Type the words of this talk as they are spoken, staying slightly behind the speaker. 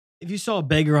If you saw a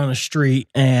beggar on a street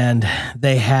and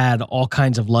they had all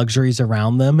kinds of luxuries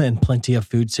around them and plenty of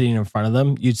food sitting in front of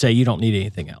them, you'd say you don't need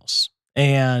anything else.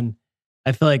 And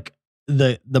I feel like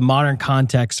the modern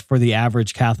context for the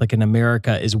average Catholic in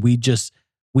America is we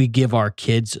give our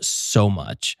kids so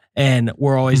much. And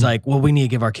we're always like, well, we need to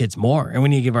give our kids more, and we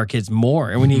need to give our kids more,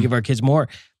 and we need to give our kids more.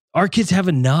 Our kids have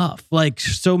enough. Like,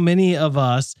 so many of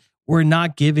us, we're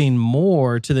not giving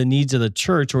more to the needs of the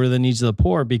church or the needs of the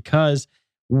poor because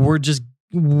we're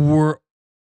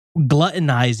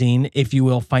gluttonizing, if you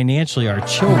will, financially our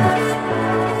children.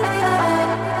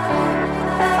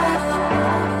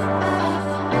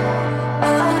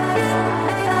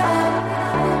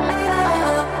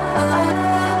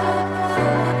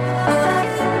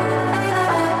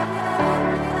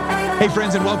 Hey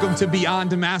friends, and welcome to Beyond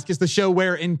Damascus, the show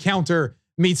where encounter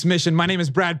meets mission. My name is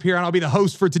Brad Pierre, I'll be the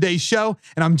host for today's show,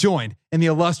 and I'm joined in the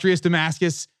illustrious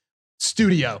Damascus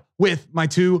studio with my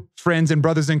two friends and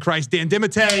brothers in Christ, Dan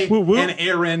Dimite and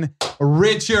Aaron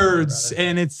Richards.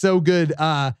 And it's so good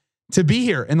to be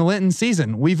here in the Lenten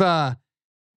season. We've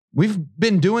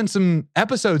been doing some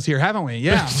episodes here, haven't we?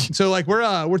 Yeah. So like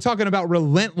we're talking about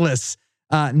relentlessness,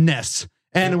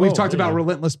 and we've talked about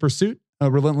relentless pursuit, a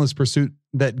relentless pursuit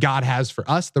that God has for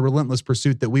us, the relentless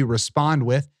pursuit that we respond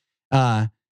with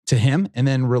to Him, and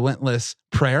then relentless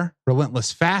prayer,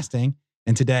 relentless fasting.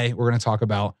 And today we're going to talk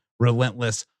about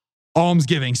relentless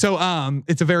almsgiving. So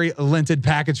it's a very Lented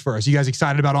package for us. You guys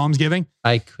excited about almsgiving?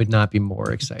 I could not be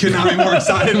more excited. Could not be more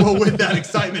excited. Well, with that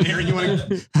excitement, Aaron, you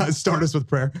want to start us with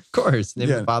prayer? Of course. In the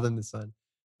name of the Father and the Son,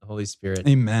 the Holy Spirit.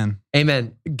 Amen.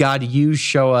 Amen. God, you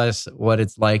show us what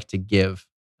it's like to give.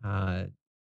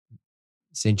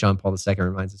 St. John Paul II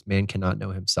reminds us, man cannot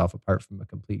know himself apart from a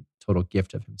complete, total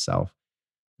gift of himself.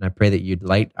 And I pray that you'd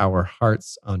light our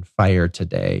hearts on fire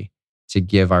today to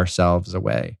give ourselves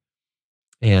away.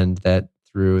 And that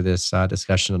through this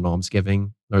discussion on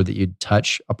almsgiving, Lord, that you'd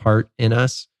touch a part in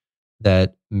us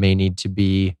that may need to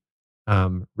be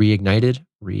reignited,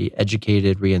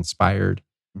 re-educated, re-inspired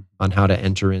on how to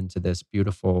enter into this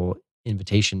beautiful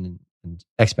invitation and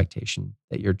expectation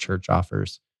that your church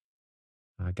offers.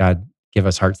 God, give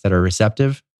us hearts that are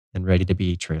receptive and ready to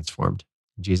be transformed.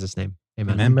 In Jesus' name,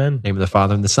 amen. Amen. In the name of the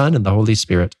Father and the Son and the Holy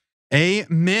Spirit.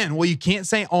 Amen. Well, you can't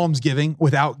say almsgiving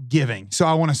without giving. So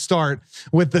I want to start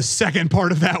with the second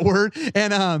part of that word.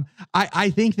 And I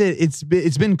think that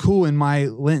it's been cool in my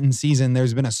Lenten season.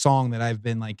 There's been a song that I've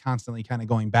been like constantly kind of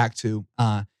going back to.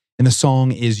 And the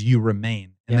song is You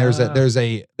Remain. And there's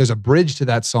a bridge to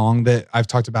that song that I've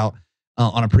talked about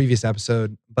on a previous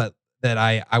episode, but that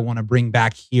I want to bring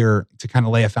back here to kind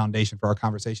of lay a foundation for our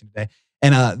conversation today.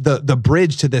 And the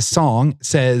bridge to this song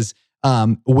says,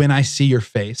 when I see your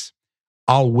face,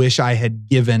 I'll wish I had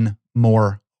given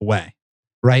more away,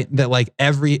 right? That like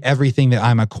everything that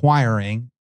I'm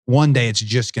acquiring, one day it's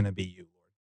just going to be you,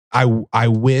 Lord. I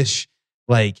wish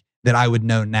like that I would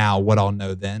know now what I'll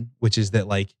know then, which is that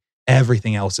like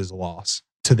everything else is loss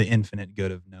to the infinite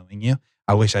good of knowing you.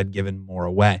 I wish I'd given more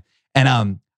away. And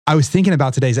I was thinking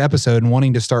about today's episode and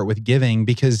wanting to start with giving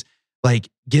because like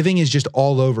giving is just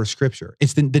all over scripture.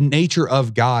 It's the nature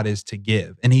of God is to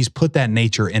give, and He's put that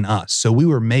nature in us. So we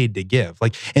were made to give.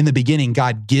 Like in the beginning,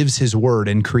 God gives His word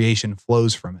and creation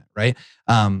flows from it, right?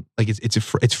 Like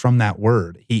it's from that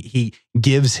word. He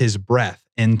gives His breath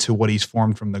into what He's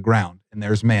formed from the ground. And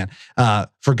there's man.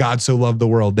 For God so loved the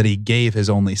world that He gave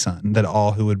His only Son, that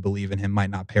all who would believe in Him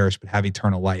might not perish, but have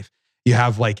eternal life. You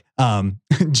have like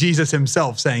Jesus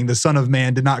Himself saying the Son of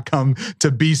Man did not come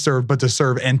to be served, but to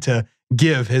serve and to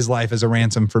give His life as a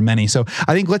ransom for many. So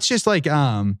I think let's just like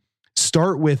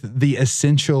start with the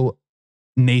essential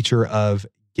nature of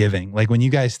giving. Like when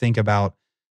you guys think about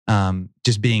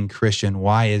just being Christian,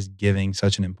 why is giving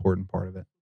such an important part of it?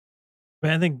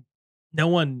 I think no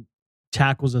one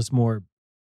tackles us more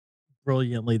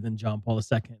brilliantly than John Paul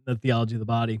II, the theology of the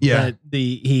body. Yeah.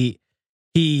 But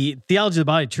theology of the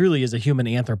body truly is a human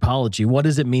anthropology. What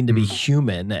does it mean to be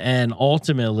human? And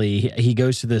ultimately, he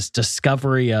goes to this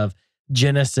discovery of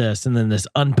Genesis and then this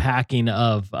unpacking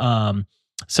of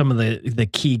some of the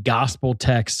key gospel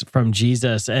texts from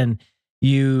Jesus. And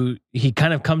he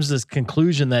kind of comes to this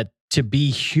conclusion that to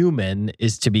be human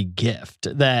is to be gift,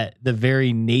 that the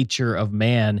very nature of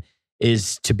man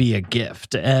is to be a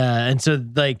gift. And so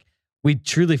like, we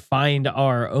truly find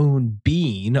our own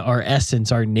being, our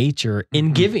essence, our nature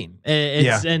in giving.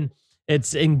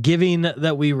 It's in giving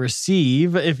that we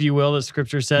receive, if you will, the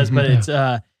scripture says, but it's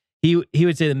he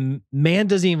would say the man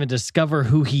doesn't even discover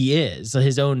who he is,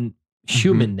 his own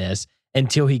humanness,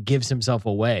 until he gives himself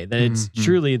away. That it's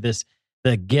truly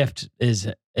the gift is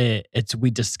it's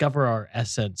we discover our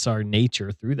essence, our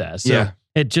nature through that. So Yeah.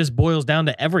 it just boils down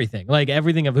to everything, like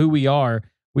everything of who we are.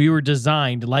 We were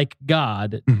designed like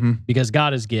God because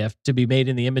God is gift. To be made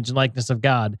in the image and likeness of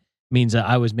God means that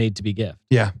I was made to be gift.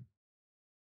 Yeah.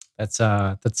 That's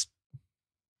pretty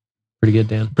good,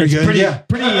 Dan. Pretty good.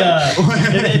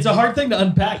 It's a hard thing to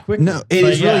unpack quickly. No, it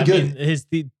is really good.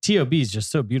 The TOB is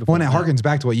just so beautiful. When it harkens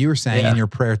back to what you were saying in your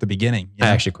prayer at the beginning. I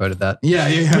actually quoted that.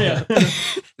 Yeah.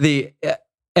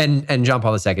 And John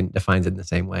Paul II defines it in the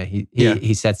same way.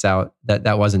 He sets out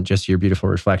that wasn't just your beautiful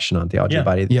reflection on theology of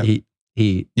the body.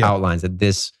 He outlines that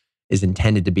this is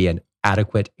intended to be an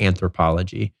adequate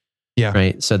anthropology. Yeah.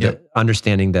 Right. So the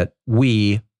understanding that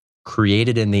we,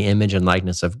 created in the image and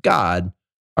likeness of God,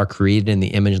 are created in the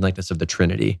image and likeness of the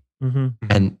Trinity.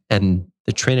 And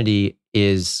the Trinity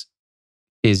is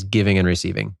giving and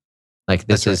receiving. Like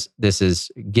this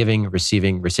is giving,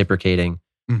 receiving, reciprocating,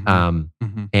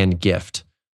 and gift.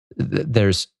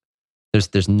 There's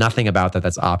nothing about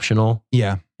that's optional.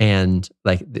 Yeah. And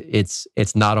like it's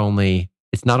not only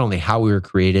how we were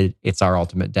created, it's our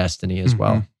ultimate destiny as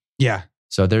well. Yeah.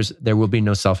 So there will be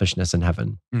no selfishness in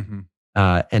heaven.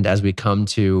 And as we come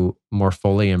to more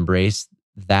fully embrace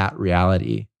that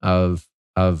reality of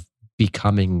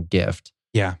becoming gift,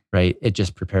 right, it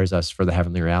just prepares us for the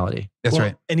heavenly reality. That's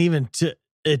right. And even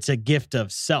it's a gift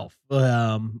of self,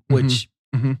 which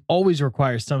always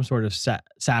requires some sort of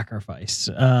sacrifice,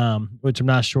 which I'm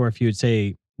not sure if you would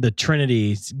say the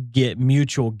Trinity's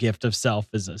mutual gift of self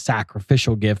is a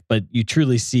sacrificial gift, but you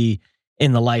truly see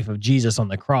in the life of Jesus on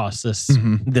the cross this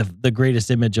the greatest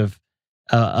image of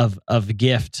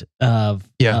gift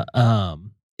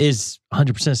is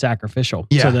 100% sacrificial.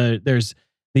 So there's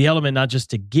the element not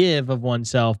just to give of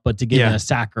oneself, but to give in a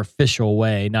sacrificial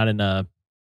way, not in a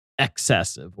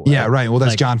excessive way. Yeah, right. Well,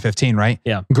 that's John 15, right?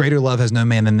 Yeah. Greater love has no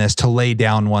man than this, to lay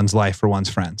down one's life for one's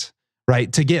friends,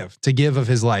 right? To give of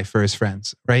his life for his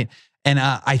friends, right? And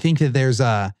I think that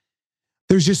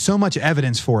there's just so much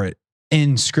evidence for it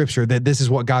in Scripture that this is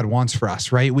what God wants for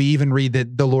us, right? We even read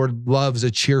that the Lord loves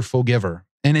a cheerful giver.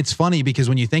 And it's funny because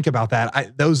when you think about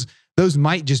that, those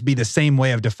might just be the same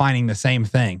way of defining the same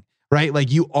thing, right?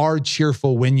 Like you are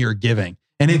cheerful when you're giving.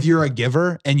 And if you're a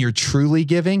giver and you're truly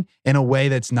giving in a way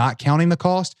that's not counting the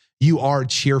cost, you are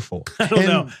cheerful. I don't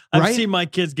know. I've seen my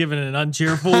kids give in an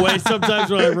uncheerful way sometimes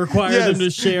when I require them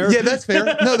to share. Yeah, that's fair.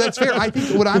 No, that's fair. I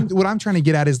think what I'm trying to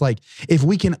get at is like, if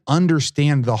we can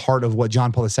understand the heart of what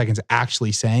John Paul II is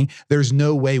actually saying, there's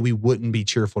no way we wouldn't be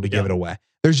cheerful to give it away.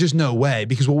 There's just no way,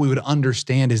 because what we would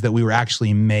understand is that we were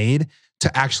actually made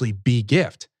to actually be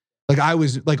gift. Like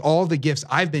all the gifts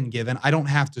I've been given, I don't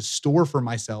have to store for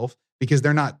myself because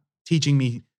they're not teaching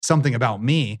me something about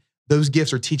me. Those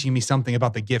gifts are teaching me something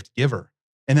about the gift giver.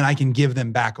 And then I can give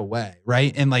them back away,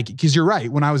 right? And like, because you're right.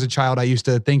 When I was a child, I used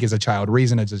to think as a child,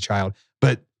 reason as a child.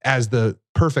 But as the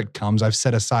perfect comes, I've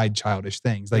set aside childish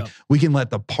things. Like we can let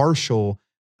the partial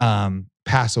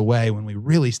pass away when we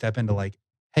really step into like,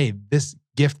 hey, this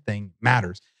gift thing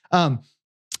matters. I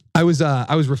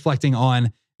was reflecting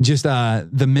on just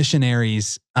the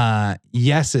missionaries'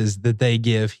 yeses that they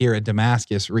give here at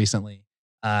Damascus recently.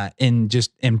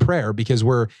 In prayer, because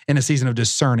we're in a season of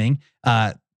discerning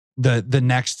the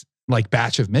next like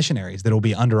batch of missionaries that will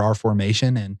be under our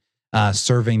formation and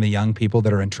serving the young people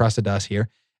that are entrusted to us here.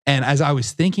 And as I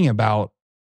was thinking about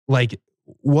like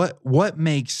what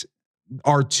makes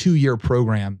our 2-year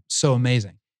program so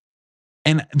amazing,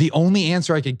 and the only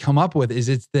answer I could come up with is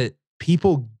it's that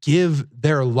people give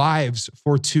their lives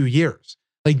for 2 years.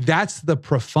 Like that's the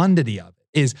profundity of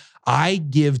it, is I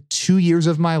give 2 years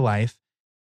of my life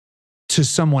to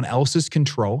someone else's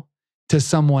control, to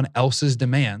someone else's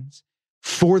demands,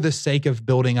 for the sake of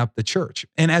building up the church.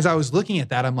 And as I was looking at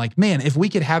that, I'm like, man, if we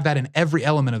could have that in every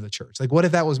element of the church, like what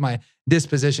if that was my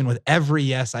disposition with every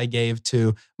yes I gave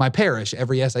to my parish,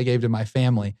 every yes I gave to my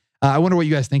family? I wonder what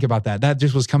you guys think about that. That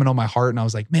just was coming on my heart. And I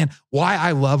was like, man, why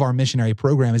I love our missionary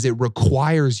program is it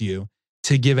requires you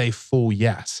to give a full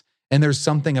yes. And there's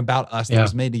something about us that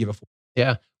was made to give a full.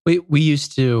 Yeah. We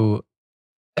used to,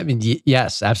 I mean,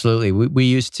 yes, absolutely. We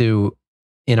used to,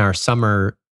 in our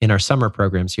summer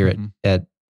programs here at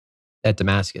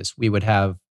Damascus, we would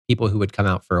have people who would come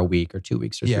out for a week or 2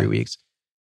 weeks or 3 weeks.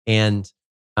 And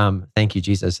thank you,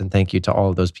 Jesus. And thank you to all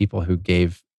of those people who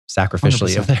gave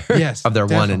sacrificially 100%. of their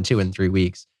 1 and 2 and 3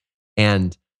 weeks.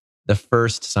 And the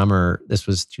first summer, this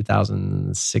was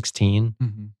 2016,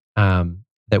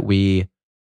 that we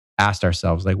asked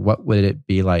ourselves, like, what would it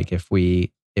be like if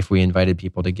we invited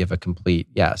people to give a complete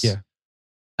yes?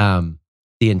 The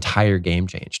entire game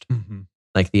changed.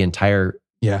 Like the entire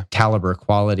caliber,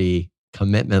 quality,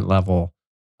 commitment level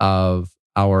of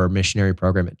our missionary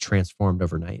program, it transformed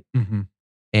overnight. Mm-hmm.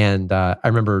 And I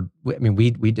remember,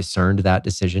 we discerned that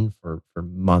decision for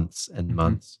months and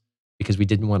months because we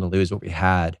didn't want to lose what we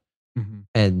had. Mm-hmm.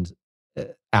 And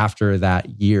after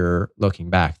that year, looking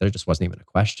back, there just wasn't even a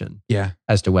question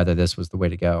as to whether this was the way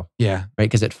to go. Yeah. Right.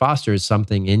 Because it fosters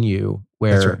something in you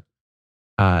where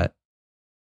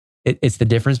it's the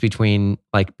difference between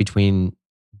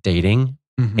dating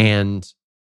and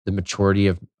the maturity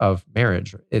of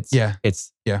marriage.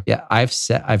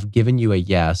 I've given you a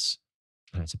yes.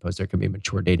 And I suppose there can be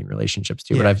mature dating relationships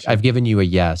too, but I've given you a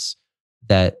yes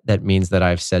that means that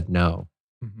I've said no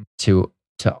to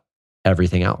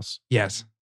everything else. Yes.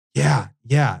 Yeah.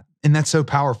 Yeah. And that's so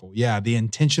powerful. Yeah. The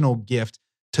intentional gift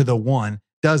to the one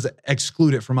does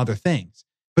exclude it from other things.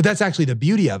 But that's actually the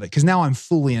beauty of it, because now I'm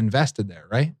fully invested there,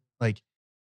 right? Like,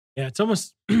 yeah, it's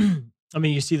almost,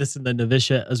 you see this in the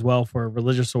novitiate as well for a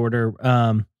religious order.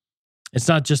 It's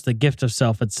not just the gift of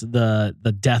self, it's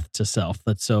the death to self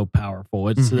that's so powerful.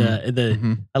 It's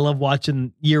I love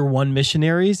watching year one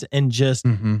missionaries, and just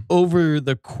over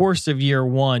the course of year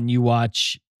one, you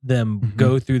watch them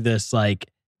go through this like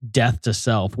death to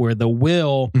self, where the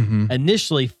will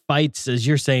initially fights, as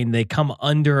you're saying, they come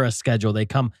under a schedule, they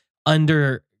come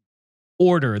under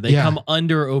order, they come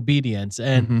under obedience,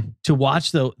 and to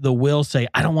watch the will say,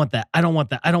 I don't want that, I don't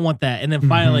want that, I don't want that, and then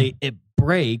finally it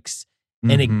breaks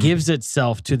and it gives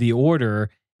itself to the order,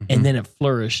 and then it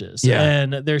flourishes.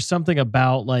 And there's something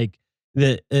about like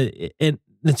and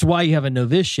that's why you have a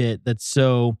novitiate that's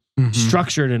so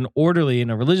structured and orderly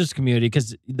in a religious community,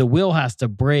 because the will has to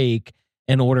break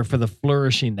in order for the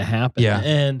flourishing to happen.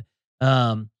 And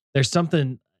there's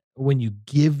something when you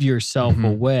give yourself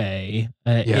away,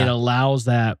 it allows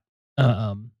that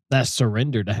that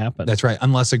surrender to happen. That's right.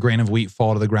 Unless a grain of wheat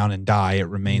fall to the ground and die, it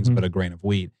remains but a grain of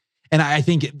wheat. And I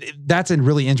think that's a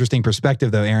really interesting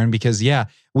perspective, though, Aaron, because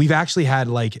we've actually had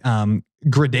like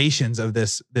gradations of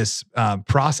this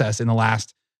process in the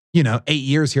last 8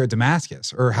 years here at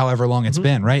Damascus, or however long it's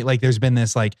been, right? Like there's been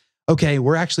this like, okay,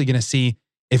 we're actually going to see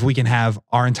if we can have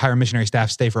our entire missionary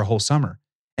staff stay for a whole summer,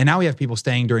 and now we have people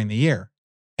staying during the year,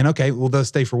 and okay, well they'll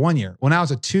stay for 1 year. Well, now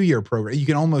it's a 2-year program. You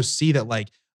can almost see that like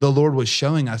the Lord was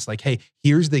showing us like, hey,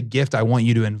 here's the gift I want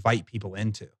you to invite people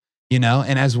into.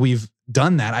 And as we've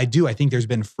done that, I think there's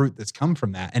been fruit that's come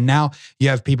from that. And now you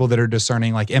have people that are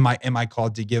discerning, like, am I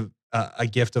called to give a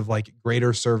gift of like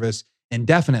greater service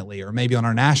indefinitely, or maybe on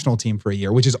our national team for a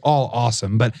year, which is all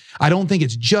awesome. But I don't think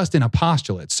it's just an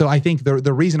apostolate. So I think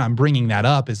the reason I'm bringing that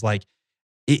up is like,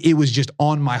 it was just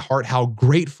on my heart how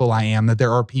grateful I am that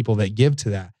there are people that give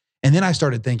to that. And then I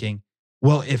started thinking,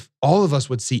 well, if all of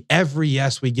us would see every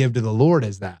yes we give to the Lord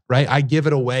as that, right? I give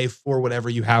it away for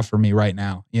whatever you have for me right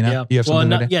now. You have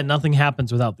something nothing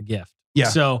happens without the gift. Yeah.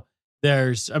 So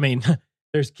there's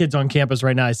kids on campus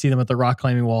right now. I see them at the rock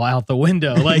climbing wall out the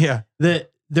window. Like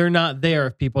they're not there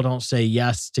if people don't say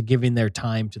yes to giving their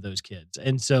time to those kids.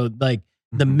 And so like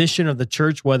the mission of the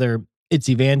church, whether it's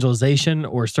evangelization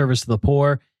or service to the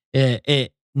poor,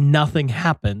 nothing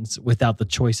happens without the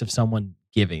choice of someone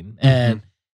giving. And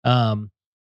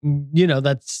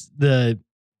that's the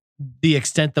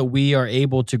extent that we are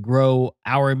able to grow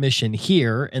our mission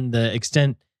here, and the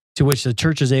extent to which the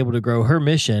church is able to grow her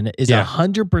mission is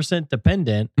 100%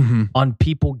 dependent on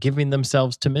people giving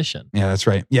themselves to mission. Yeah, that's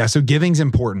right. Yeah. So giving's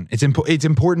important. It's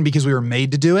important because we were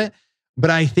made to do it.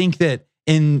 But I think that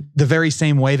in the very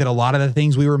same way that a lot of the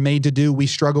things we were made to do, we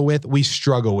struggle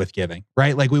with giving,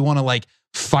 right? Like we want to like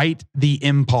fight the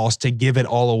impulse to give it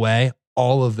all away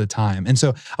all of the time. And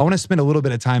so I want to spend a little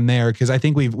bit of time there, because I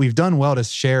think we've done well to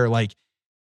share like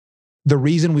the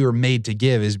reason we were made to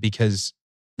give is because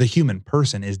the human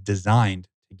person is designed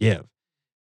to give.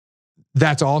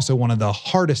 That's also one of the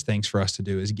hardest things for us to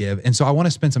do is give. And so I want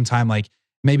to spend some time like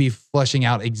maybe fleshing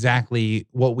out exactly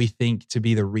what we think to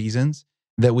be the reasons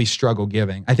that we struggle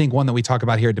giving. I think one that we talk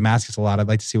about here at Damascus a lot, I'd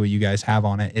like to see what you guys have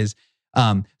on it, is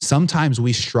sometimes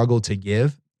we struggle to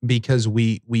give because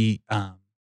we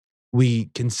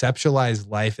conceptualize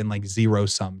life in like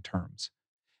zero-sum terms.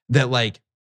 That like,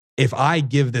 if I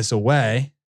give this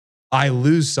away, I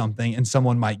lose something and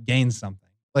someone might gain something.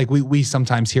 Like we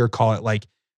sometimes here call it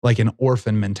like an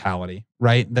orphan mentality,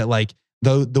 right? That like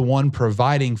the one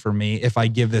providing for me, if I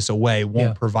give this away,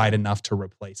 won't provide enough to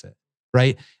replace it,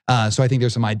 right? So I think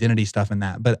there's some identity stuff in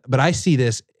that. But I see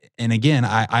this, and again,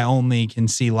 I only can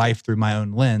see life through my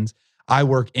own lens. I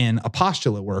work in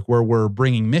apostolate work where we're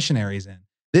bringing missionaries in.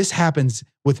 This happens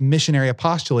with missionary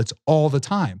apostolates all the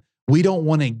time. We don't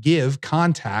want to give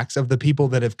contacts of the people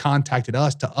that have contacted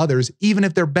us to others, even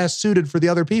if they're best suited for the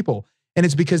other people. And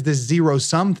it's because this zero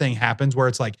sum thing happens where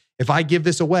it's like, if I give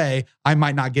this away, I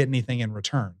might not get anything in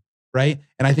return. Right.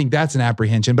 And I think that's an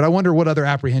apprehension. But I wonder what other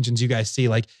apprehensions you guys see.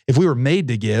 Like if we were made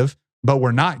to give, but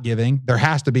we're not giving, there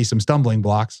has to be some stumbling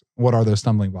blocks. What are those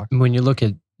stumbling blocks? When you look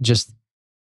at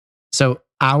so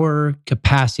our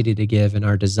capacity to give and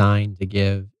our design to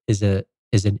give is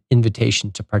an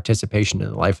invitation to participation in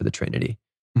the life of the Trinity.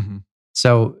 Mm-hmm.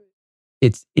 So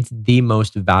it's the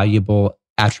most valuable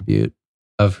attribute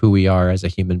of who we are as a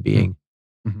human being.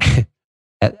 Mm-hmm.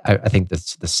 I think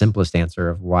that's the simplest answer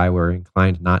of why we're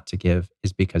inclined not to give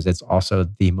is because it's also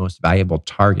the most valuable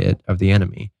target of the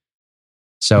enemy.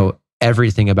 So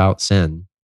everything about sin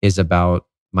is about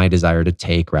my desire to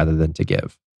take rather than to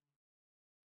give.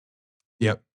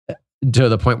 Yep. To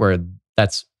the point where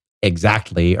that's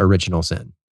exactly original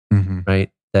sin, Mm-hmm.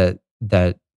 right? That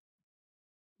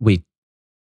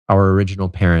our original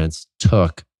parents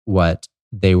took what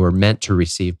they were meant to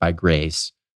receive by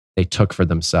grace. They took for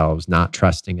themselves, not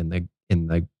trusting in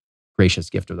the gracious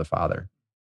gift of the Father.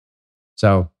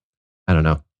 So, I don't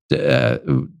know.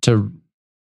 To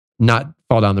not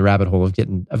fall down the rabbit hole of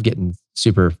getting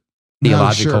super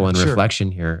theological and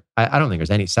reflection here. I don't think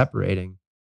there's any separating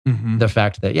the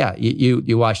fact that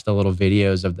you watch the little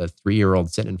videos of the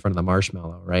 3-year-old sitting in front of the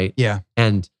marshmallow, right? Yeah,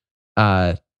 and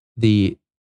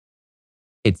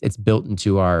it's built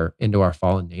into our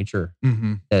fallen nature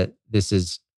that this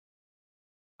is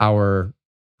our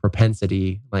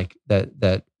propensity, like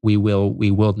that we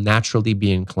will naturally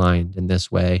be inclined in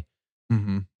this way,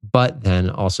 but then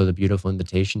also the beautiful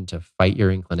invitation to fight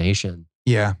your inclination.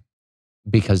 Yeah,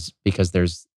 because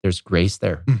there's grace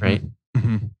there, right?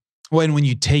 Well, and when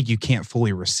you take, you can't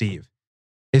fully receive.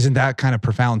 Isn't that kind of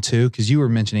profound too? Because you were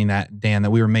mentioning that, Dan,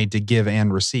 that we were made to give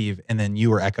and receive, and then you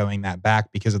were echoing that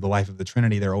back because of the life of the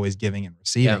Trinity. They're always giving and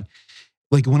receiving. Yeah.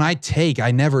 Like when I take,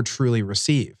 I never truly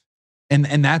receive.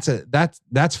 And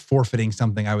that's forfeiting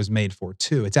something I was made for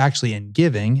too. It's actually in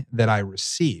giving that I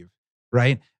receive,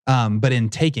 right? But in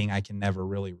taking, I can never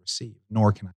really receive,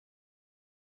 nor can I.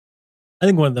 I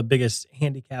think one of the biggest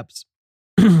handicaps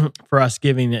for us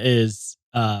giving is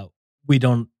we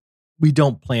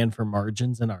don't plan for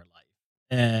margins in our life,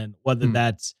 and whether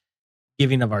that's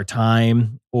giving of our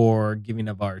time or giving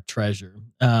of our treasure,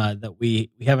 that we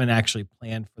haven't actually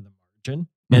planned for the margin.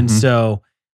 And so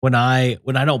when I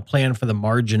don't plan for the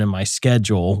margin in my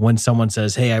schedule, when someone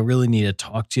says, "Hey, I really need to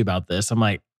talk to you about this," I'm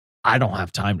like, I don't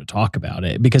have time to talk about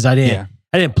it because I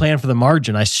didn't plan for the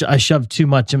margin. I shoved too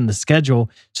much in the schedule.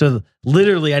 So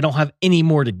literally I don't have any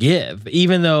more to give,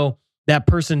 even though that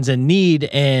person's in need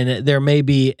and there may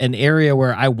be an area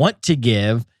where I want to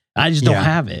give. I just don't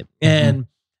have it. And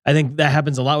I think that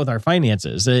happens a lot with our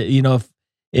finances.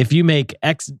 If you make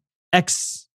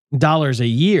X dollars a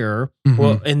year,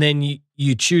 well, and then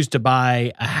you choose to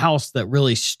buy a house that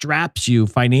really straps you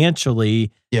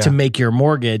financially to make your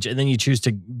mortgage, and then you choose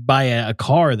to buy a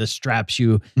car that straps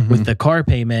you with the car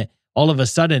payment, all of a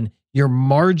sudden your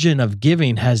margin of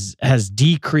giving has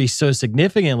decreased so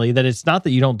significantly that it's not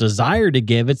that you don't desire to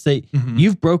give, it's that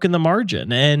you've broken the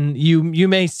margin, and you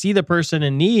may see the person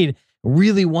in need,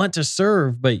 really want to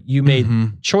serve, but you made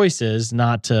choices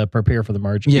not to prepare for the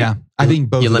margin. Yeah, I think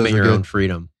both. You of limit those are your good. own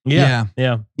freedom. Yeah.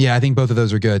 I think both of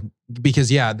those are good because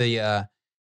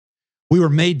we were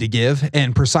made to give,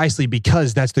 and precisely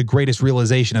because that's the greatest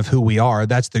realization of who we are.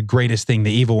 That's the greatest thing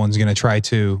the evil one's going to try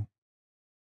to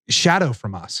shadow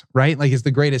from us, right? Like it's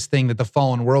the greatest thing that the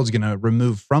fallen world's going to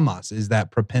remove from us is that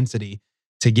propensity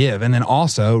to give. And then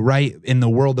also, right, in the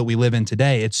world that we live in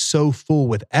today, it's so full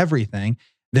with everything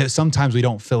that sometimes we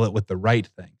don't fill it with the right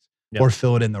things or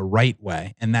fill it in the right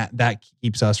way. And that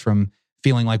keeps us from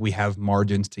feeling like we have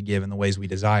margins to give in the ways we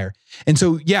desire. And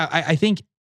so, I think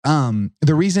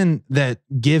the reason that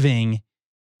giving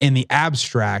in the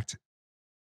abstract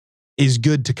is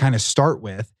good to kind of start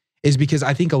with is because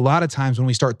I think a lot of times when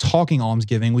we start talking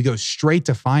almsgiving, we go straight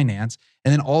to finance.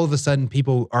 And then all of a sudden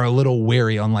people are a little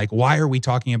wary on like, why are we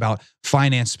talking about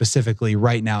finance specifically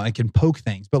right now? It can poke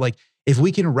things. But like, if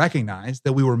we can recognize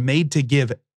that we were made to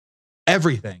give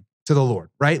everything to the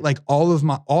Lord, right? Like all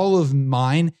of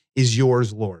mine is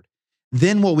yours, Lord.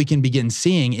 Then what we can begin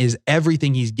seeing is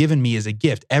everything he's given me is a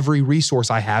gift. Every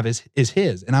resource I have is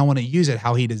his, and I want to use it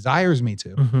how he desires me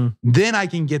to. Then I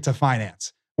can get to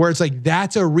finance, where it's like,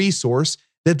 that's a resource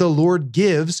that the Lord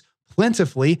gives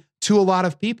plentifully to a lot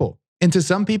of people. And to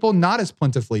some people, not as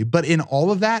plentifully, but in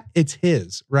all of that, it's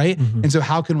his, right? And so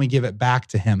how can we give it back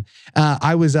to him?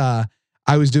 I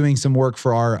was doing some work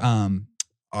for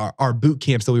our boot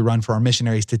camps that we run for our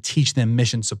missionaries to teach them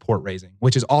mission support raising,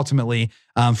 which is ultimately,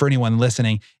 for anyone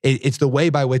listening, it's the way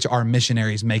by which our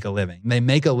missionaries make a living. They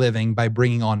make a living by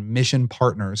bringing on mission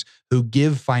partners who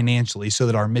give financially so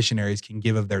that our missionaries can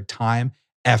give of their time,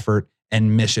 effort,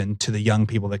 and mission to the young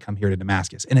people that come here to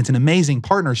Damascus. And it's an amazing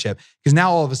partnership because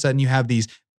now all of a sudden you have these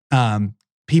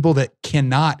people that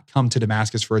cannot come to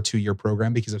Damascus for a 2-year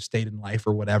program because of state in life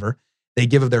or whatever. They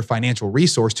give of their financial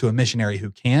resource to a missionary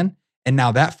who can. And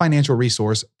now that financial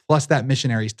resource plus that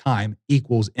missionary's time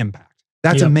equals impact.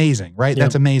 That's amazing, right?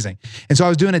 That's amazing. And so I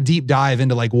was doing a deep dive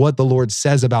into like what the Lord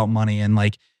says about money. And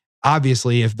like,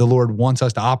 obviously, if the Lord wants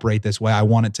us to operate this way, I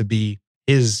want it to be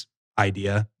his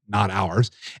idea, not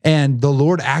ours. And the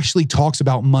Lord actually talks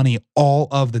about money all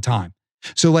of the time.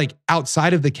 So like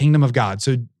outside of the kingdom of God.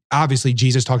 So obviously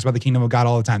Jesus talks about the kingdom of God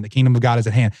all the time. The kingdom of God is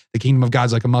at hand. The kingdom of God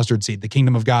is like a mustard seed. The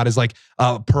kingdom of God is like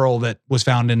a pearl that was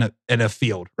found in a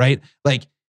field, right? Like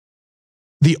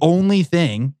the only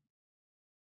thing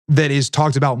that is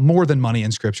talked about more than money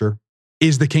in scripture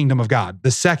is the kingdom of God.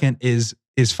 The second is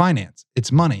finance.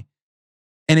 It's money.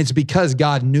 And it's because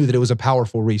God knew that it was a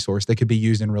powerful resource that could be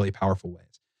used in really powerful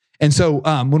ways. And so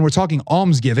when we're talking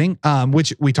almsgiving,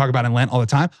 which we talk about in Lent all the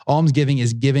time, almsgiving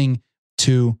is giving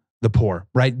to the poor,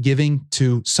 right? Giving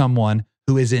to someone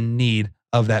who is in need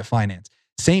of that finance.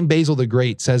 Saint Basil the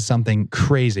Great says something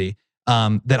crazy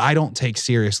that I don't take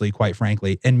seriously, quite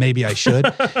frankly, and maybe I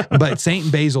should. But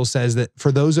Saint Basil says that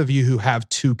for those of you who have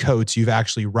 2 coats, you've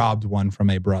actually robbed one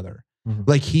from a brother. Mm-hmm.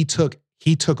 Like he took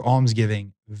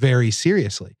almsgiving very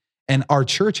seriously, and our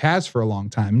church has for a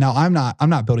long time. Now, I'm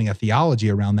not building a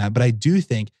theology around that, but I do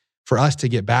think for us to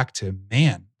get back to,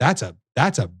 man, that's a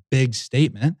big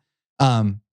statement.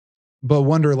 But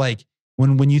wonder, like,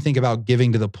 when you think about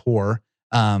giving to the poor,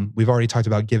 we've already talked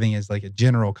about giving as like a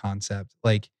general concept.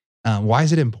 Like, why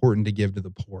is it important to give to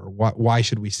the poor? Why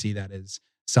should we see that as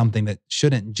something that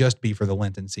shouldn't just be for the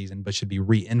Lenten season, but should be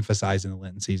re-emphasized in the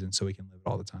Lenten season so we can live it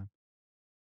all the time?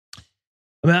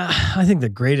 I mean, I think the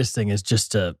greatest thing is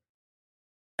just to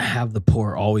have the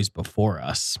poor always before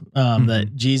us.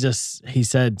 That Jesus, he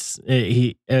says,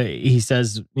 you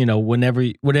know, whatever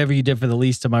you did for the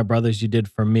least of my brothers, you did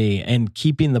for me. And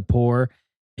keeping the poor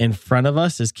in front of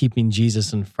us is keeping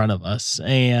Jesus in front of us.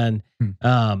 And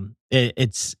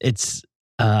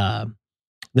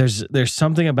there's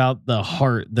something about the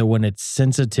heart that when it's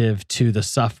sensitive to the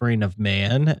suffering of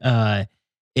man,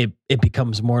 it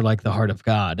becomes more like the heart of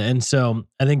God. And so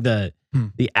I think the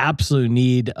absolute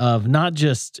need of not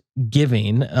just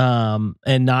giving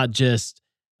and not just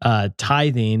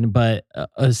tithing, but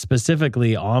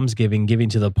specifically almsgiving, giving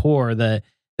to the poor, that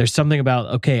there's something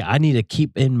about, okay, I need to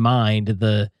keep in mind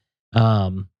the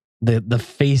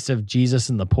face of Jesus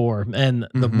and the poor. And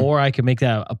the more I can make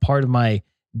that a part of my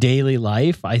daily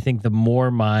life, I think the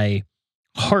more my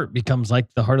heart becomes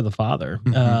like the heart of the Father.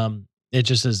 It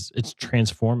just is, it's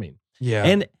transforming.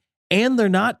 Yeah. And they're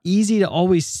not easy to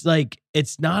always, like,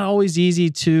 it's not always easy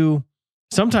to,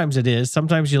 sometimes it is.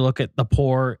 Sometimes you look at the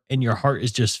poor and your heart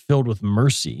is just filled with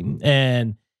mercy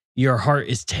and your heart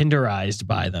is tenderized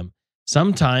by them.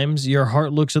 Sometimes your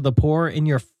heart looks at the poor and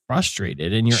you're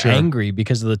frustrated and you're angry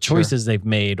because of the choices they've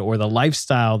made or the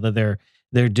lifestyle that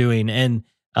they're doing. And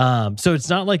so it's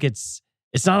not like it's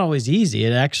not always easy.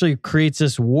 It actually creates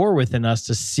this war within us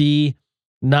to see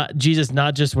not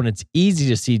just when it's easy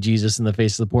to see Jesus in the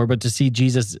face of the poor, but to see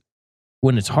Jesus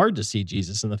when it's hard to see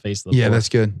Jesus in the face of the poor. Yeah, that's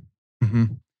good.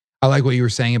 I like what you were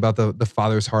saying about the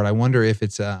Father's heart. I wonder if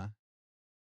it's that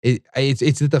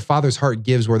the Father's heart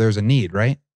gives where there's a need,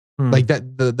 right? Like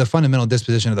that the fundamental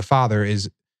disposition of the Father is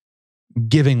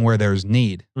giving where there's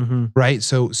need, right?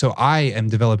 So I am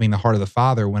developing the heart of the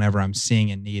Father whenever I'm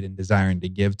seeing a need and desiring to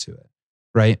give to it,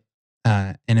 right?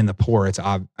 And in the poor, it's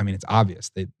obvious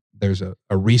that there's a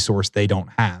resource they don't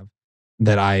have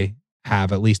that I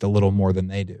have at least a little more than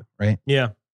they do, right? Yeah.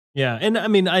 Yeah. And I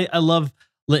mean, I love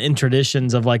Lenten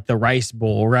traditions of like the rice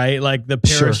bowl, right? Like the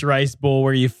parish rice bowl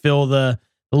where you fill the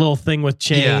little thing with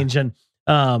change and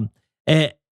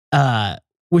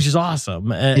which is awesome.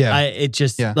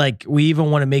 Like we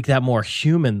even want to make that more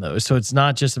human though. So it's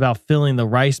not just about filling the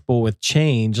rice bowl with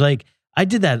change. Like I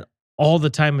did that all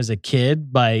the time as a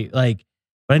kid but I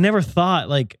never thought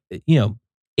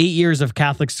 8 years of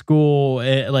Catholic school,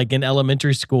 like in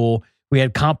elementary school, we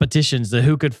had competitions that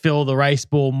who could fill the rice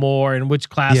bowl more and which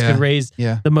class could raise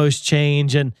the most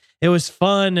change. And it was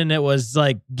fun and it was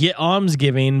like get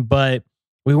almsgiving, but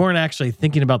we weren't actually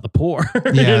thinking about the poor.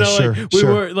 We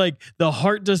were like the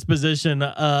heart disposition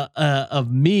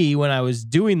of me when I was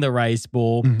doing the rice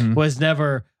bowl was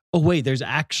never, oh wait, there's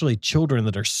actually children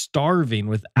that are starving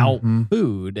without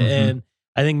food. And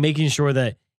I think making sure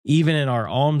that even in our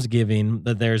almsgiving,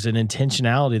 that there's an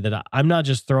intentionality that I'm not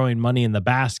just throwing money in the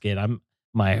basket.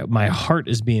 My heart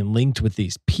is being linked with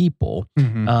these people,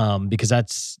 because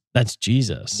that's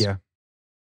Jesus. Yeah.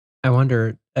 I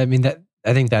wonder, I mean,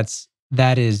 I think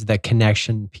that is the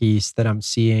connection piece that I'm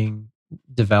seeing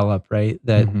develop, right?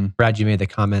 That Brad, you made the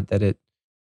comment that it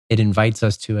invites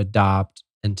us to adopt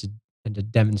and to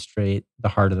demonstrate the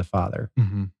heart of the Father.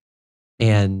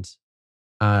 And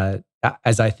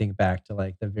as I think back to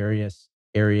like the various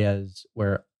areas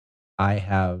where I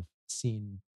have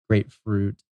seen great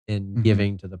fruit in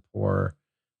giving to the poor,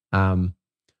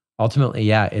 ultimately,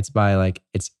 yeah, it's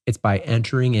by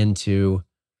entering into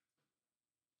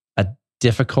a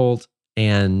difficult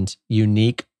and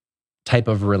unique type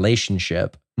of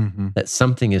relationship that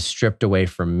something is stripped away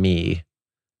from me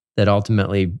that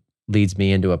ultimately leads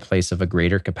me into a place of a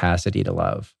greater capacity to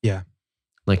love. Yeah.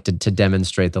 Like to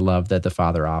demonstrate the love that the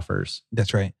Father offers.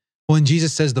 That's right. Well, and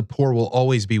Jesus says the poor will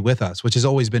always be with us, which has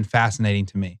always been fascinating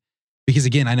to me. Because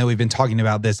again, I know we've been talking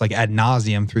about this like ad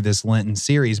nauseum through this Lenten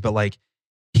series, but like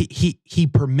he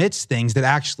permits things that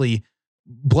actually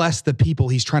bless the people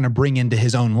he's trying to bring into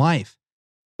his own life.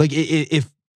 Like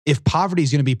if poverty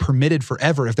is going to be permitted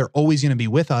forever, if they're always going to be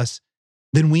with us,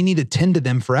 then we need to tend to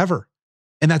them forever.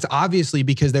 And that's obviously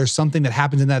because there's something that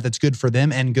happens in that that's good for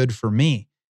them and good for me.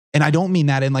 And I don't mean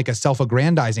that in like a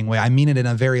self-aggrandizing way. I mean it in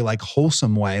a very like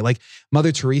wholesome way. Like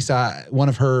Mother Teresa, one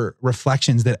of her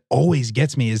reflections that always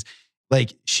gets me is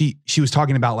like she was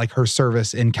talking about like her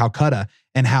service in Calcutta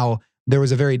and how there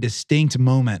was a very distinct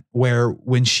moment where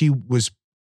when she was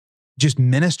just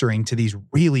ministering to these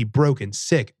really broken,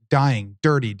 sick, dying,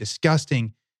 dirty,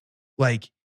 disgusting, like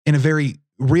in a very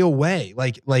real way,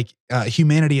 like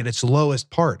humanity at its lowest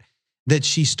part, that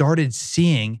she started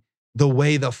seeing the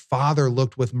way the Father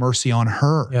looked with mercy on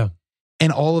her. Yeah.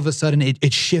 And all of a sudden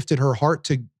it shifted her heart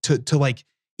to like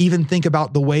even think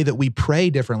about the way that we pray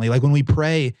differently. Like when we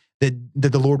pray that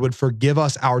the Lord would forgive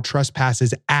us our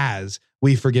trespasses as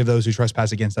we forgive those who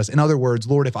trespass against us. In other words,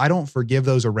 Lord, if I don't forgive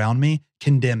those around me,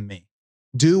 condemn me.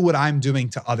 Do what I'm doing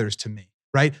to others to me,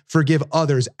 right? Forgive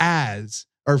others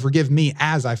or forgive me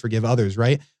as I forgive others,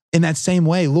 right? In that same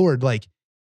way, Lord, like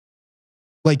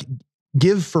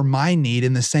give for my need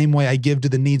in the same way I give to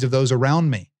the needs of those around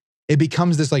me. It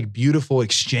becomes this like beautiful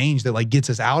exchange that like gets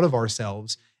us out of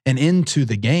ourselves and into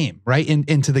the game, right?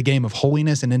 Into the game of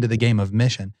holiness and into the game of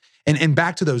mission. And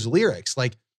back to those lyrics,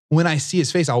 like when I see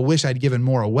his face, I'll wish I'd given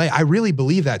more away. I really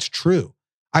believe that's true.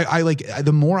 I like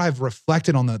the more I've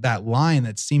reflected on that line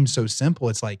that seems so simple,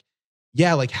 it's like,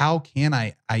 yeah, like how can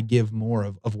I give more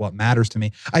of what matters to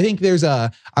me? I think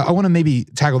I want to maybe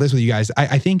tackle this with you guys.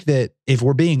 I think that if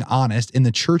we're being honest in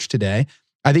the church today,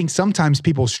 I think sometimes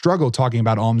people struggle talking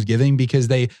about almsgiving because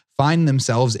they find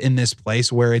themselves in this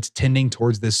place where it's tending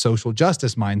towards this social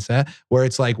justice mindset, where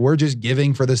it's like, we're just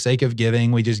giving for the sake of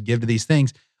giving. We just give to these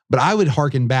things. But I would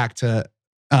hearken back to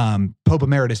Pope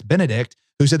Emeritus Benedict,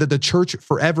 who said that the church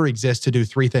forever exists to do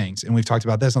three things. And we've talked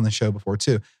about this on the show before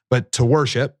too, but to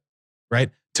worship, right?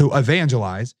 To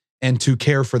evangelize and to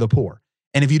care for the poor.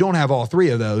 And if you don't have all three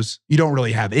of those, you don't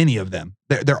really have any of them.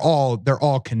 They're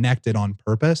all connected on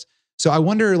purpose. So I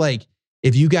wonder, like,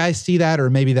 if you guys see that,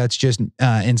 or maybe that's just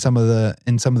in some of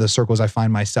the circles I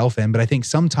find myself in. But I think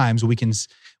sometimes we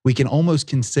can almost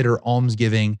consider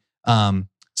almsgiving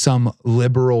some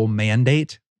liberal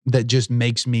mandate that just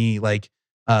makes me like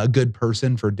a good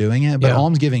person for doing it. But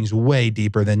almsgiving is way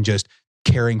deeper than just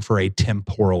caring for a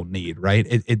temporal need,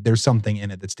 right? There's something in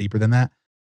it that's deeper than that.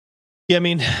 Yeah, I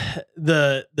mean,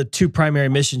 the two primary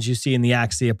missions you see in the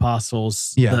Acts of the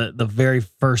Apostles, the very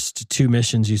first two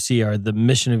missions you see are the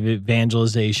mission of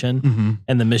evangelization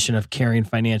and the mission of caring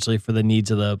financially for the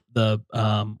needs of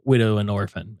the widow and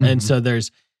orphan. And so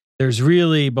there's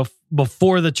really,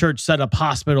 before the church set up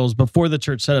hospitals, before the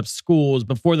church set up schools,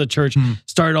 before the church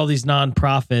started all these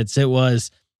nonprofits, it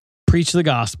was preach the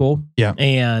gospel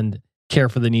and care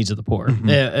for the needs of the poor.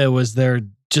 It was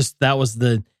that was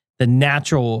the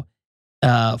natural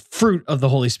fruit of the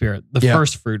Holy Spirit, the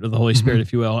first fruit of the Holy Spirit,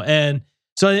 if you will. And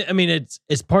so, I mean,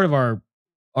 it's part of our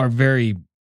very,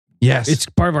 it's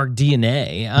part of our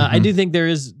DNA. I do think there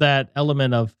is that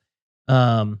element of,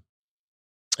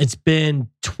 it's been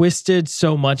twisted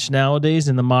so much nowadays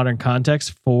in the modern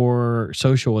context for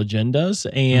social agendas.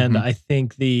 And I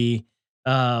think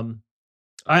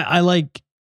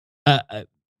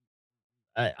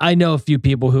I know a few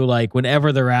people who, like,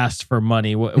 whenever they're asked for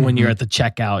money, when you're at the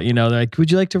checkout, you know, they're like,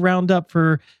 would you like to round up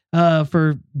for blah,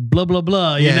 blah,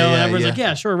 blah, you know, and everyone's like,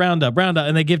 yeah, sure. Round up.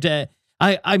 And they give to,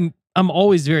 I'm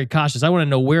always very cautious. I want to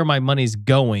know where my money's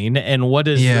going and what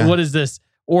is this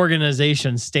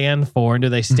organizations stand for, and do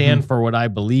they stand for what I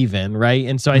believe in, right?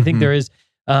 And so I think there is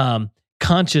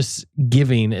conscious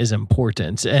giving is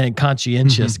important, and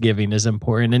conscientious giving is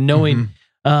important, and knowing.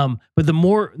 But the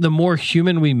more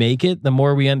human we make it, the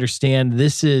more we understand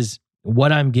this is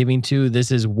what I'm giving to. This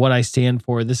is what I stand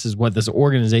for. This is what this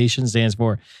organization stands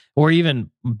for. Or even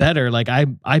better, like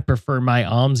I prefer my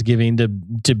almsgiving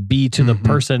to be to the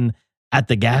person at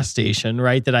the gas station,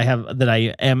 right? That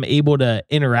I am able to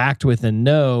interact with and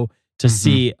know to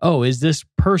see, oh, is this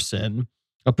person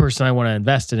a person I want to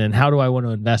invest in? And how do I want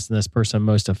to invest in this person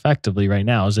most effectively right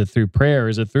now? Is it through prayer?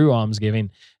 Is it through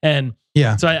almsgiving? And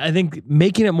so I think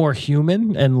making it more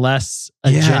human and less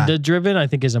agenda driven, I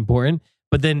think is important.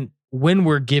 But then when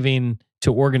we're giving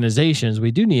to organizations,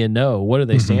 we do need to know, what do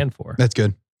they stand for? That's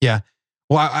good. Yeah.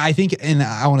 Well, I think, and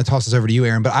I want to toss this over to you,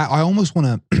 Aaron, but I almost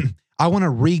want to, I want to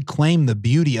reclaim the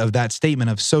beauty of that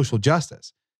statement of social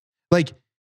justice. Like,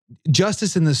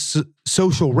 justice in the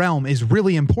social realm is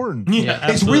really important.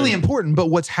 It's really important. But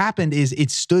what's happened is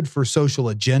it stood for social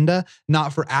agenda,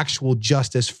 not for actual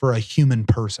justice for a human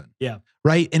person. Yeah.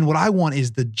 Right. And what I want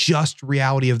is the just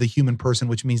reality of the human person,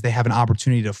 which means they have an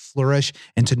opportunity to flourish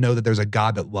and to know that there's a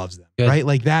God that loves them. Good. Right.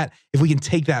 Like that, if we can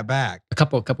take that back. A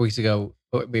couple weeks ago,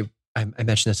 I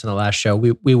mentioned this in the last show.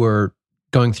 We were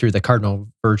going through the cardinal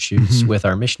virtues with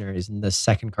our missionaries, and the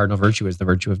second cardinal virtue is the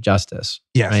virtue of justice.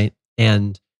 Yes. Right.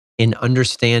 And in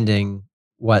understanding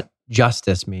what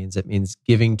justice means, it means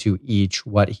giving to each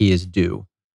what he is due,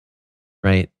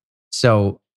 right?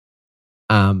 So,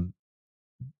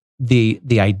 the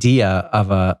idea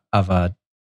of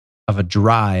a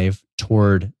drive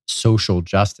toward social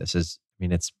justice is, I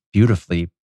mean, it's beautifully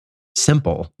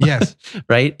simple. Yes.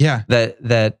 Right? Yeah.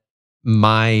 That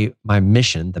my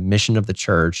mission, the mission of the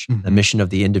church, the mission of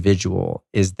the individual,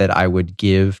 is that I would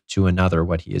give to another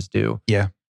what he is due. Yeah.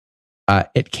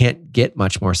 It can't get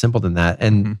much more simple than that.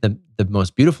 And the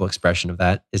most beautiful expression of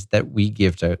that is that we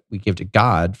give to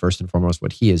God first and foremost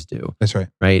what he is due. That's right.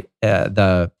 Right.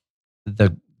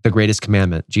 The greatest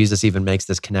commandment. Jesus even makes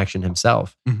this connection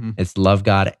himself. It's love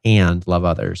God and love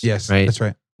others. Yes. Right. That's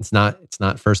right. It's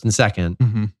not first and second.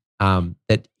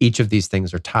 That each of these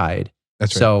things are tied.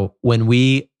 That's right. So when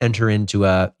we enter into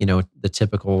the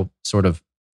typical sort of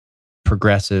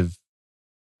progressive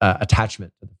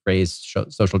attachment to the phrase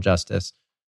social justice,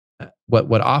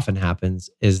 what often happens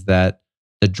is that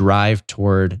the drive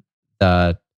toward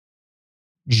the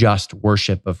just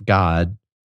worship of God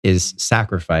is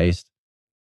sacrificed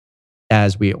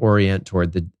as we orient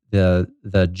toward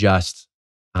the just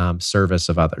service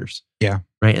of others. Yeah.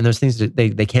 Right. And those things,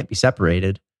 they can't be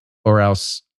separated, or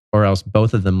else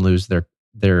both of them lose their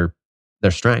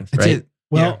strength. That's right. it.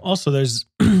 Well, also there's,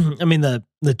 I mean,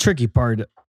 the tricky part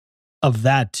of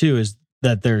that too is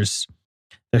that there's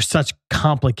such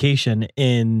complication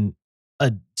in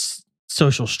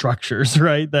social structures,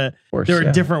 right? That course, there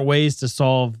are different ways to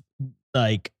solve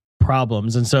like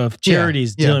problems. And so if charity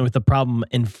is dealing with the problem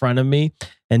in front of me,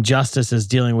 and justice is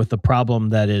dealing with the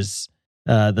problem that is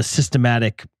the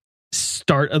systematic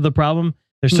start of the problem,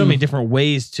 there's so many different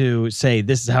ways to say,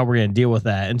 this is how we're going to deal with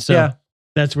that. And so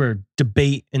that's where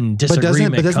debate and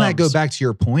disagreement But doesn't that go comes. back to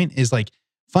your point? Is like,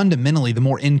 fundamentally, the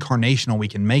more incarnational we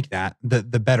can make that, the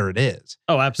better it is.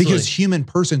 Oh, absolutely. Because human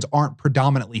persons aren't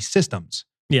predominantly systems.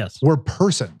 Yes. We're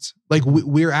persons. Like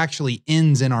we're actually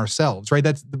ends in ourselves, right?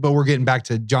 But we're getting back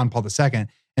to John Paul II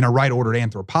and a right-ordered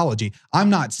anthropology. I'm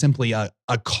not simply a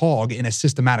cog in a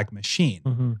systematic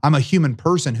machine. I'm a human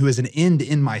person who is an end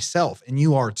in myself, and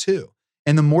you are too.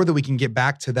 And the more that we can get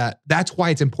back to that, that's why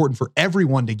it's important for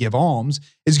everyone to give alms,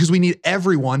 is because we need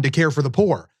everyone to care for the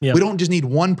poor. Yep. We don't just need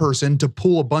one person to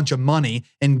pull a bunch of money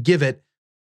and give it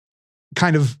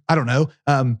kind of, I don't know,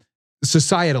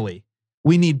 societally.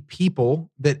 We need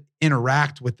people that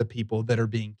interact with the people that are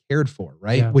being cared for,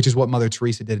 right? Yeah. Which is what Mother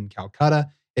Teresa did in Calcutta.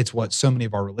 It's what so many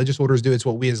of our religious orders do. It's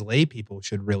what we as lay people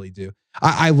should really do.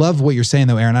 I love what you're saying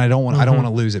though, Aaron. I don't want to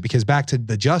lose it, because back to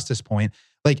the justice point,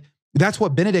 like, that's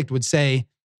what Benedict would say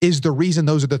is the reason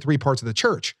those are the three parts of the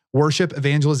church: worship,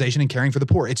 evangelization, and caring for the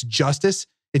poor. It's justice.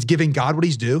 It's giving God what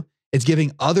he's due. It's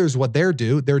giving others what they're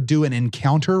due. They're due an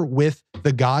encounter with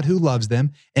the God who loves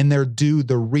them, and they're due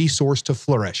the resource to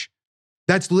flourish.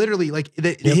 That's literally like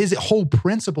his whole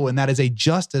principle, and that is a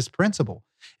justice principle.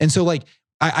 And so like,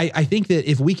 I think that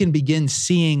if we can begin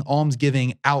seeing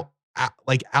almsgiving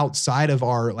outside of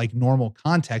our like normal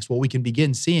context, what we can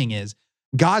begin seeing is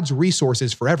God's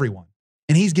resources for everyone.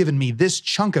 And he's given me this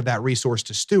chunk of that resource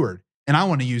to steward. And I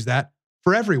want to use that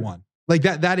for everyone. Like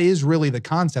that is really the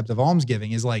concept of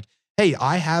almsgiving, is like, hey,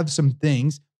 I have some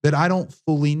things that I don't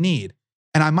fully need.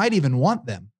 And I might even want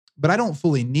them, but I don't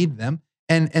fully need them.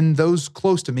 And those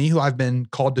close to me who I've been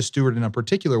called to steward in a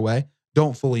particular way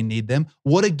don't fully need them.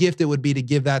 What a gift it would be to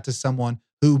give that to someone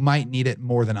who might need it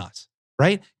more than us,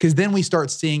 right? Because then we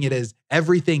start seeing it as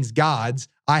everything's God's.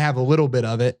 I have a little bit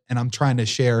of it and I'm trying to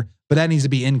share, but that needs to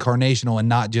be incarnational and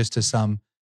not just to some,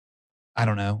 I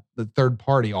don't know, the third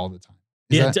party all the time.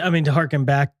 To harken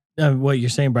back, what you're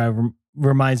saying, Brad,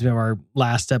 reminds me of our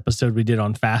last episode we did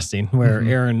on fasting, where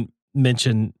Aaron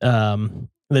mentioned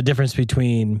the difference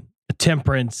between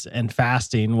temperance and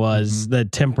fasting was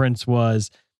that temperance was,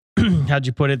 how'd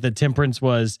you put it? The temperance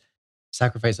was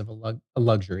sacrifice of a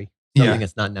luxury, something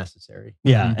that's not necessary.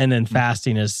 Yeah. And then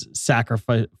fasting is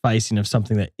sacrificing of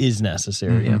something that is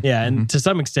necessary. Yeah. And to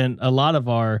some extent, a lot of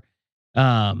our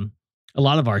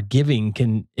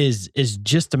giving is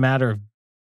just a matter of,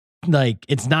 like,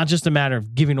 it's not just a matter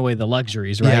of giving away the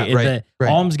luxuries, right? Yeah, right.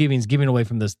 Almsgiving is giving away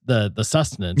from the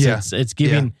sustenance. Yeah. It's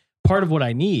giving part of what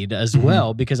I need as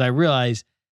well, because I realize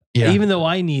even though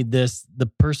I need this, the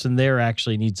person there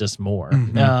actually needs us more.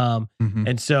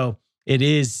 And so it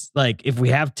is like, if we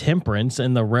have temperance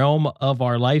in the realm of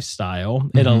our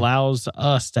lifestyle, it allows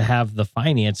us to have the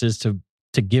finances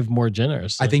to give more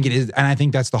generously. I think it is. And I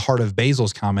think that's the heart of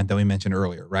Basil's comment that we mentioned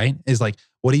earlier, right? Is like,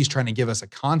 what he's trying to give us a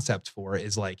concept for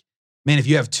is like, man, if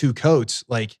you have two coats,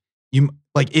 like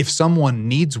if someone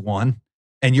needs one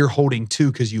and you're holding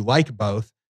two because you like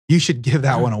both, you should give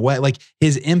that one away. Like,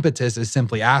 his impetus is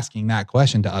simply asking that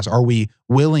question to us. Are we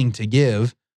willing to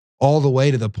give all the way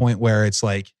to the point where it's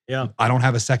like, I don't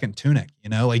have a second tunic,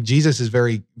 like Jesus is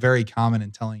very, very common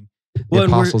in telling the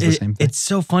apostles the same thing. It's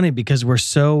so funny because we're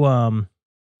so,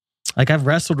 like, I've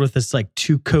wrestled with this like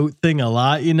two coat thing a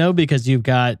lot, because you've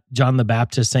got John the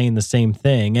Baptist saying the same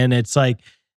thing. And it's like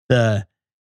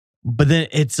but then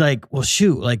it's like, well,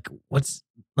 shoot, like what's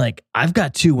like, I've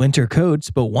got two winter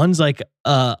coats, but one's like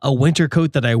a winter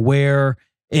coat that I wear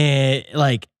in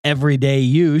like everyday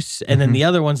use. And then the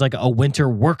other one's like a winter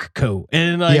work coat.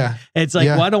 And like, it's like,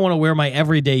 well, I don't want to wear my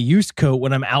everyday use coat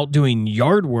when I'm out doing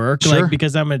yard work, like,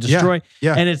 because I'm going to destroy.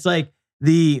 And it's like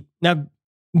now,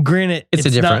 granted, it's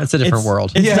a different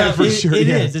world. For sure. It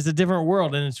is. It's a different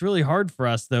world, and it's really hard for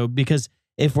us though, because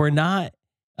if we're not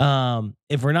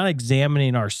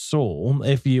examining our soul,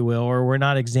 if you will, or we're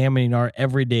not examining our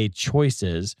everyday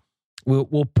choices,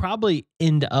 we'll probably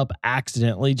end up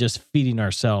accidentally just feeding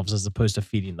ourselves as opposed to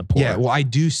feeding the poor. Yeah. Well, I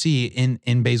do see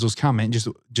in Basil's comment,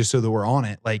 just so that we're on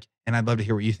it, like, and I'd love to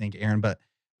hear what you think, Aaron. But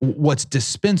what's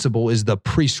dispensable is the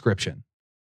prescription.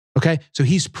 Okay. So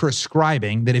he's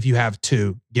prescribing that if you have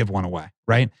two, give one away,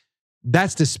 right?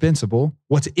 That's dispensable.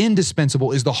 What's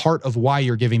indispensable is the heart of why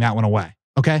you're giving that one away.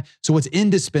 Okay. So what's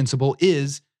indispensable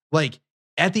is, like,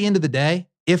 at the end of the day,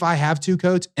 if I have two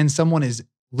coats and someone is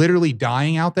literally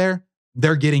dying out there,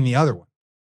 they're getting the other one.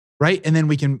 Right. And then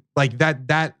we can like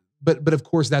that, but of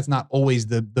course that's not always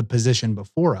the position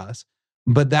before us,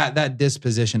 but that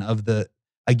disposition of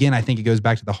again, I think it goes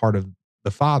back to the heart of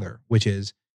the Father, which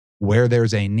is, where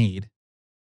there's a need,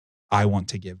 I want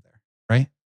to give there, right?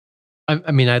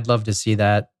 I mean, I'd love to see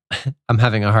that. I'm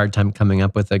having a hard time coming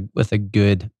up with a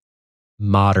good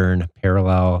modern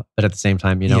parallel, but at the same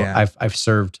time, I've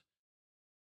served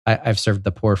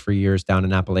the poor for years down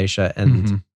in Appalachia,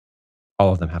 and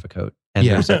all of them have a coat, and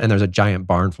there's a giant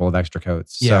barn full of extra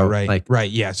coats. Yeah, so, right,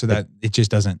 right. Yeah, so that it just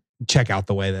doesn't check out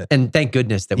the way that. And thank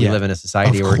goodness that we live in a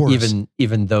society where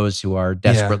even those who are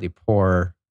desperately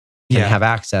poor can have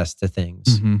access to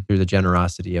things through the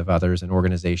generosity of others and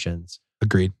organizations.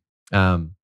 Agreed.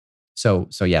 So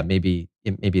yeah, maybe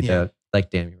the, like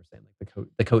Dan, you were saying, like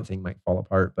the coat thing might fall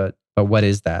apart, but what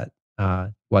is that?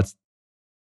 What's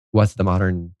the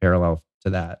modern parallel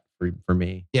to that for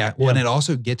me? Yeah. Well, and it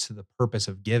also gets to the purpose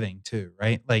of giving too,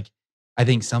 right? Like, I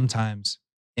think sometimes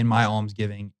in my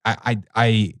almsgiving,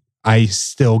 I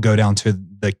still go down to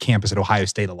the campus at Ohio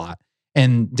State a lot.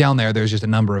 And down there's just a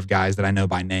number of guys that I know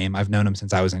by name. I've known them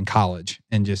since I was in college.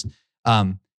 And just,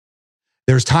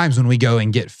 there's times when we go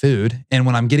and get food. And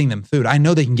when I'm getting them food, I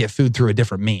know they can get food through a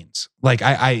different means. Like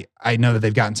I know that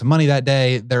they've gotten some money that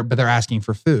day, but they're asking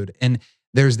for food. And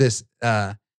there's this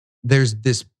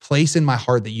place in my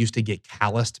heart that used to get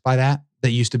calloused by that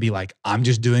used to be like, I'm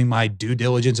just doing my due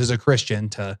diligence as a Christian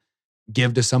to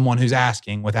give to someone who's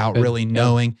asking without really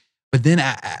knowing. But then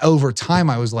over time,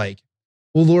 I was like,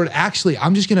 well, Lord, actually,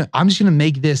 I'm just gonna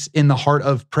make this in the heart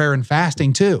of prayer and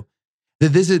fasting too.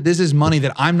 That this is money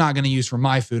that I'm not gonna use for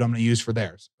my food. I'm gonna use for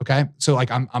theirs. Okay, so like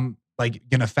I'm like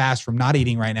gonna fast from not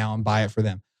eating right now and buy it for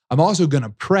them. I'm also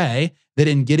gonna pray that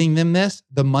in getting them this,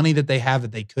 the money that they have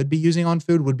that they could be using on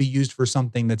food would be used for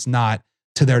something that's not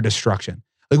to their destruction.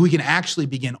 Like, we can actually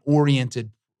begin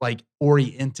orienting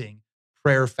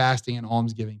prayer, fasting, and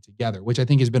almsgiving together, which I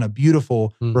think has been a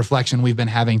beautiful reflection we've been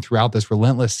having throughout this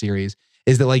Relentless series,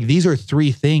 is that like these are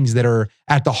three things that are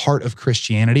at the heart of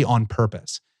Christianity on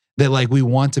purpose. That like we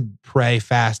want to pray,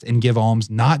 fast, and give alms,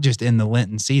 not just in the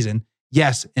Lenten season,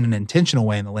 yes, in an intentional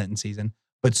way in the Lenten season,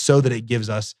 but so that it gives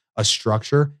us a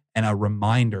structure and a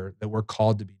reminder that we're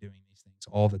called to be doing these things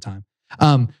all the time.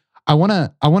 I want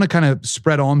to kind of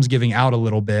spread almsgiving out a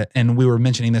little bit, and we were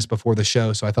mentioning this before the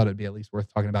show, so I thought it'd be at least worth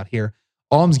talking about here.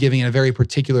 Almsgiving in a very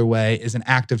particular way is an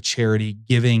act of charity,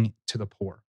 giving to the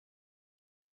poor.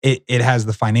 It has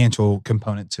the financial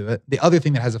component to it. The other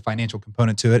thing that has a financial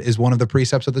component to it is one of the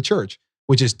precepts of the church,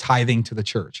 which is tithing to the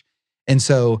church. And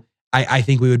so I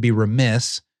think we would be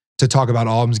remiss to talk about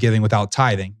almsgiving without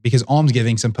tithing, because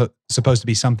almsgiving is supposed to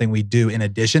be something we do in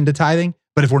addition to tithing.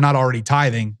 But if we're not already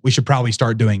tithing, we should probably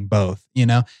start doing both, you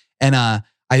know? And I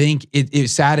think it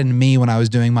saddened me when I was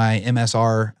doing my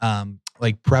MSR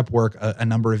like prep work a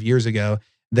number of years ago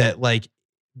that like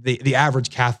the average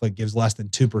Catholic gives less than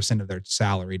 2% of their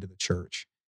salary to the church.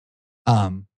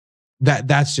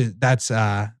 That's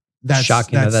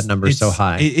shocking that number is so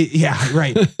high. Yeah,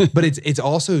 right. But it's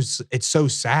also so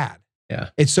sad. Yeah.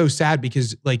 It's so sad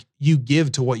because like you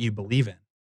give to what you believe in,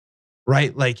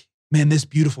 right? Like, man, this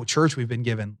beautiful church we've been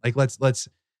given, like let's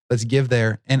give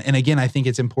there. And again, I think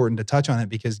it's important to touch on it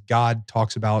because God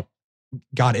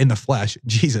in the flesh,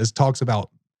 Jesus talks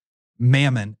about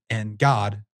mammon and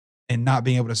God and not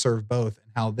being able to serve both, and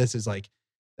how this is like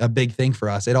a big thing for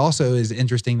us. It also is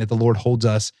interesting that the Lord holds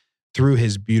us through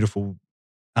his beautiful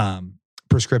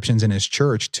prescriptions in his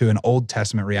church to an Old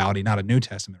Testament reality, not a New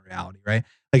Testament reality, right?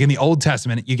 Like in the Old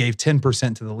Testament, you gave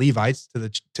 10% to the Levites, to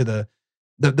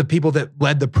the people that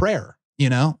led the prayer, you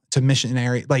know, to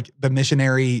missionary, like the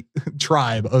missionary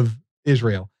tribe of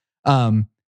Israel.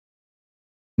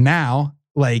 Now,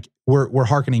 like we're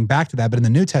hearkening back to that, but in the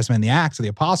New Testament, in the Acts of the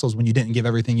Apostles, when you didn't give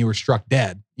everything, you were struck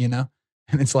dead, you know?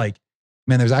 And it's like,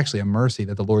 man, there's actually a mercy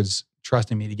that the Lord's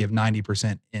trusting me to give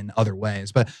 90% in other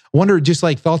ways. But I wonder, just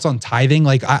like thoughts on tithing,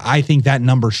 like I think that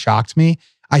number shocked me.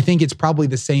 I think it's probably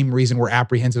the same reason we're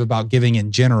apprehensive about giving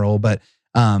in general, but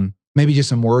maybe just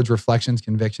some words, reflections,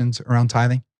 convictions around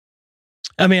tithing.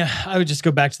 I mean, I would just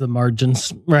go back to the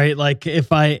margins, right? Like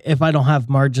if I don't have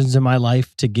margins in my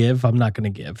life to give, I'm not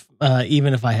going to give,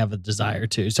 even if I have a desire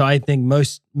to. So I think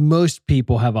most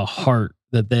people have a heart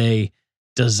that they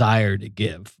desire to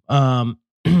give. And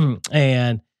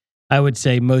I would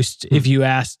say if you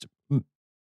asked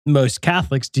most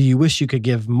Catholics, do you wish you could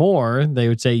give more? They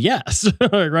would say yes,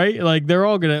 right? Like we're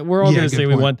all gonna say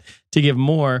we want to give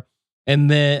more.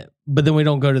 But then we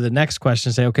don't go to the next question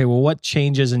and say, okay, well, what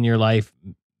changes in your life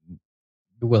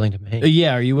you're willing to make?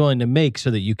 Yeah, are you willing to make so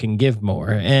that you can give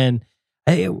more? And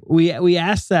we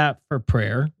ask that for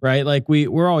prayer, right? Like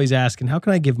we're always asking, how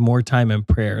can I give more time in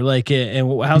prayer? Like,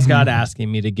 and how's God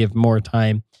asking me to give more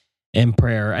time in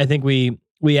prayer? I think we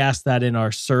ask that in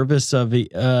our service of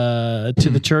to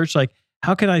the church. Like,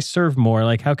 how can I serve more?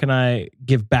 Like, how can I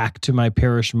give back to my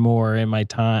parish more in my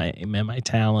time and my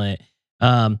talent?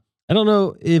 I don't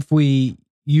know if we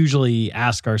usually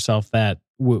ask ourselves that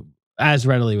as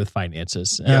readily with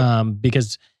finances,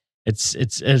 because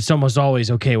it's almost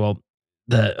always okay. Well,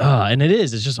 and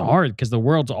it's just hard because the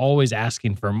world's always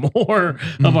asking for more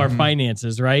of our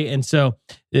finances, right? And so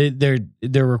there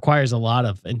requires a lot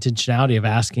of intentionality of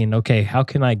asking, okay, how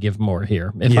can I give more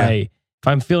here? If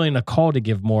I'm feeling a call to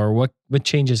give more, what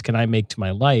changes can I make to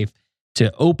my life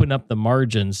to open up the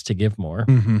margins to give more?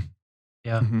 Mm-hmm.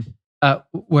 Yeah. Mm-hmm.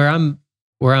 Where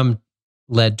I'm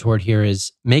led toward here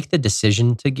is make the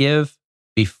decision to give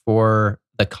before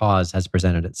the cause has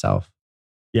presented itself.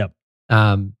 Yep.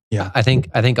 I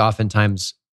think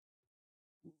oftentimes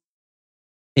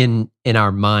in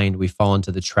our mind we fall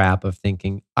into the trap of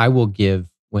thinking I will give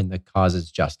when the cause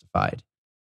is justified,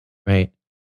 right?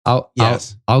 I'll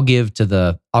give to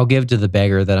the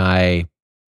beggar that I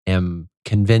am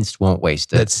convinced won't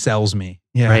waste it. That sells me.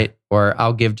 Yeah. Right. Or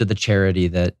I'll give to the charity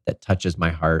that touches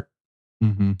my heart.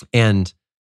 Mm-hmm. And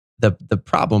the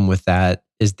problem with that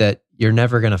is that you're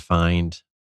never going to find,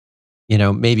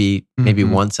 maybe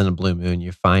once in a blue moon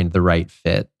you find the right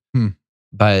fit.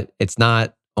 But it's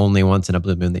not only once in a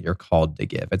blue moon that you're called to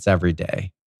give. It's every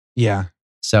day. Yeah.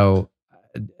 So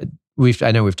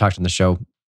I know we've talked on the show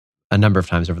a number of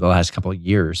times over the last couple of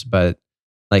years, but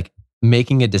like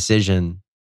making a decision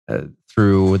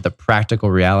through the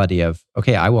practical reality of,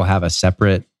 okay, I'll have a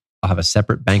separate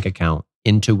bank account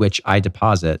into which I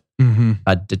deposit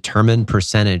a determined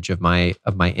percentage of my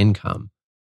income.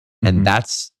 And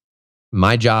that's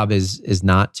my job is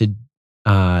not to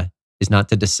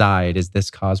decide, is this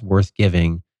cause worth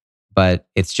giving, but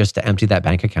it's just to empty that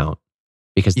bank account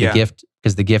because Yeah.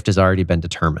 the gift has already been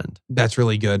determined. That's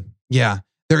really good. Yeah.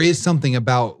 There is something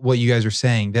about what you guys are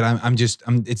saying that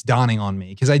it's dawning on me,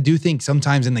 because I do think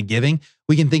sometimes in the giving,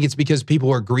 we can think it's because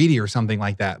people are greedy or something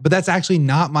like that. But that's actually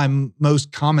not my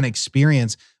most common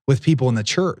experience with people in the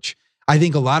church. I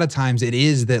think a lot of times it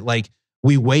is that like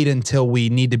we wait until we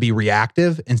need to be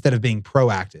reactive instead of being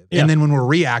proactive. Yeah. And then when we're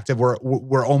reactive,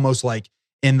 we're almost like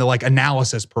in the like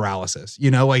analysis paralysis,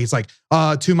 like it's like,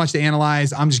 too much to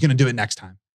analyze. I'm just going to do it next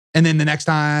time. And then the next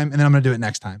time, and then I'm going to do it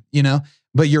next time,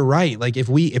 But you're right. Like if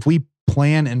we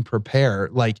plan and prepare,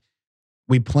 like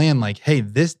we plan like, hey,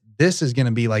 this is going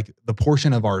to be like the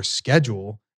portion of our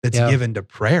schedule that's given to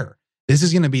prayer. This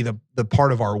is going to be the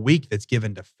part of our week that's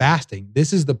given to fasting.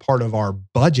 This is the part of our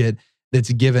budget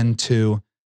that's given to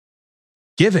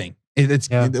giving.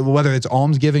 Whether it's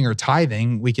almsgiving or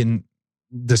tithing, we can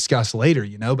discuss later,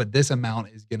 but this amount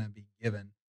is going to be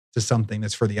given to something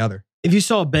that's for the other. If you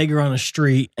saw a beggar on the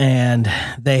street and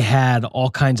they had all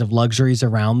kinds of luxuries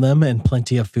around them and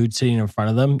plenty of food sitting in front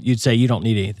of them, you'd say you don't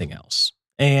need anything else.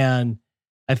 And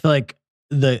I feel like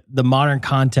the modern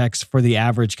context for the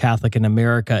average Catholic in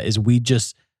America is we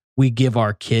give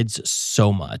our kids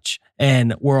so much.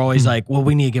 And we're always like, well,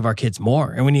 we need to give our kids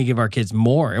more, and we need to give our kids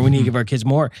more, and we need to give our kids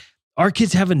more. Our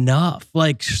kids have enough.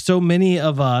 Like so many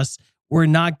of us, we're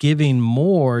not giving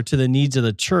more to the needs of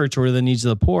the church or the needs of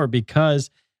the poor because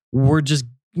we're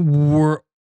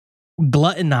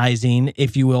gluttonizing,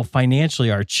 if you will,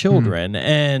 financially our children.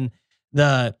 And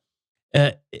I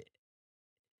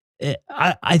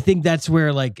think that's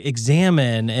where like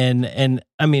examine and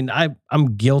I mean,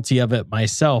 I'm guilty of it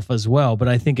myself as well, but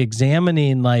I think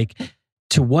examining like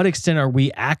to what extent are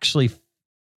we actually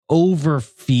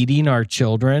overfeeding our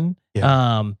children,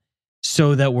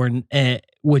 so that we're,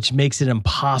 which makes it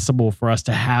impossible for us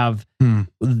to have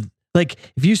like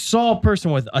if you saw a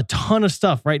person with a ton of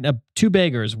stuff, right? Two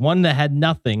beggars, one that had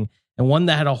nothing and one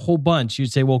that had a whole bunch,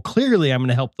 you'd say, well, clearly I'm going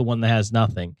to help the one that has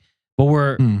nothing.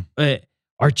 But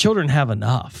our children have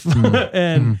enough.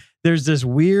 And there's this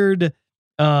weird,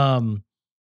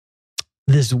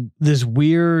 this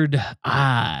weird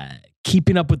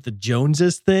keeping up with the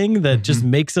Joneses thing that just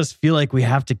makes us feel like we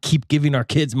have to keep giving our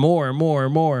kids more and more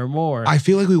and more and more. I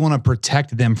feel like we want to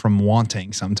protect them from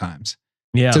wanting sometimes.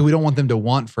 Yeah. So we don't want them to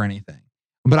want for anything.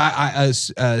 But I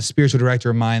as a spiritual director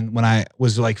of mine, when I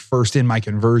was like first in my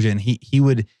conversion, he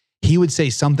would say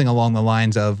something along the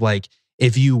lines of like,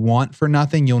 if you want for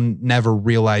nothing, you'll never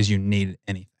realize you need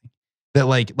anything. That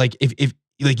like if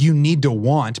like you need to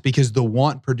want, because the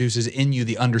want produces in you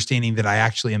the understanding that I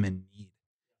actually am in need,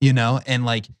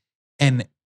 and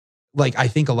I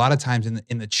think a lot of times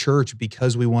in the church,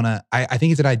 because we want to, I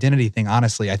think it's an identity thing.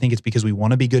 Honestly, I think it's because we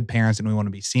want to be good parents and we want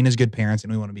to be seen as good parents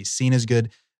and we want to be seen as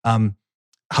good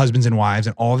husbands and wives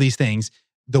and all these things.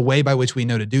 The way by which we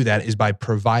know to do that is by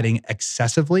providing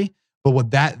excessively. But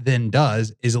what that then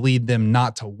does is lead them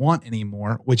not to want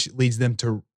anymore, which leads them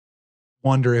to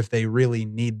wonder if they really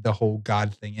need the whole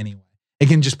God thing anyway. It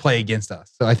can just play against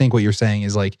us. So I think what you're saying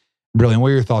is like brilliant. What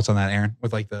are your thoughts on that, Aaron?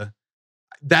 With like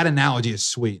that analogy is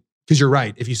sweet. Because you're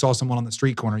right. If you saw someone on the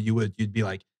street corner, you'd be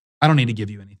like, I don't need to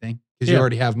give you anything because you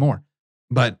already have more.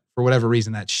 But for whatever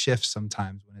reason, that shifts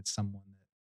sometimes when it's someone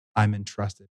that I'm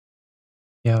entrusted.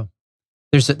 Yeah.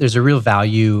 There's a real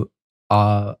value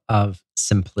of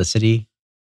simplicity.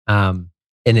 And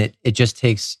it just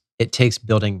takes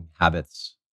building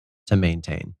habits to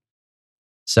maintain.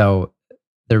 So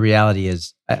the reality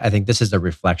is, I think this is a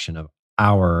reflection of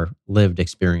our lived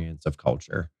experience of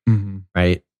culture,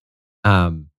 right?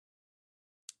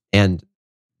 And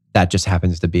that just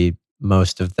happens to be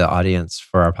most of the audience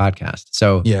for our podcast.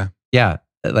 So yeah,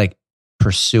 like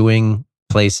pursuing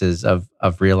places of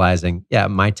realizing,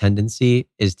 my tendency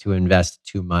is to invest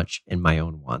too much in my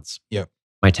own wants. Yep.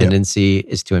 My tendency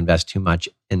is to invest too much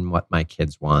in what my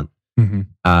kids want.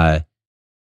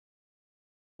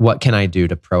 What can I do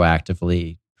to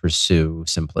proactively pursue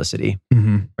simplicity?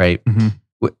 Right. And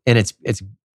it's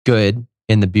good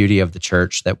in the beauty of the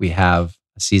church that we have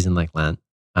a season like Lent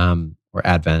or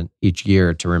Advent each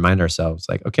year to remind ourselves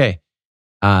like, okay,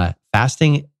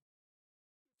 fasting,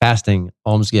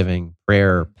 almsgiving,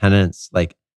 prayer, penance,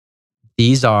 like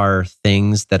these are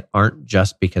things that aren't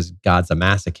just because God's a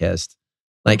masochist.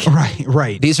 Like,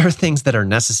 right. These are things that are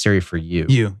necessary for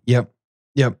you. Yep.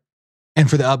 And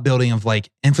for the upbuilding of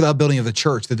the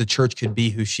church, that the church could be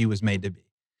who she was made to be.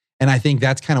 And I think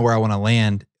that's kind of where I want to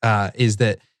land, is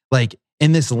that like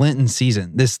in this Lenten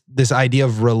season, this idea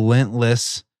of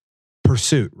relentless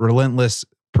pursuit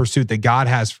that God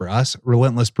has for us,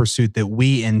 relentless pursuit that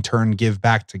we in turn give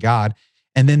back to God.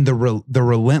 And then the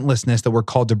relentlessness that we're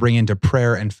called to bring into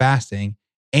prayer and fasting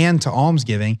and to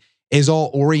almsgiving is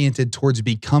all oriented towards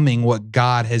becoming what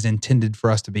God has intended for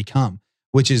us to become,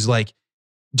 which is like,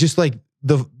 just like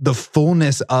the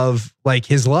fullness of like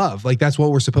his love. Like that's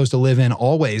what we're supposed to live in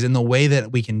always. And the way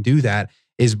that we can do that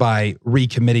is by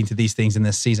recommitting to these things in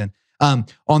this season. On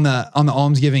the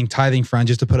almsgiving tithing front,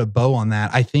 just to put a bow on that,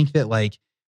 I think that like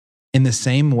in the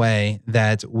same way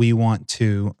that we want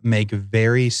to make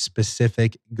very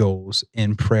specific goals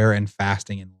in prayer and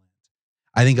fasting and Lent,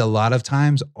 I think a lot of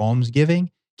times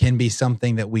almsgiving can be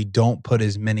something that we don't put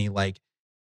as many like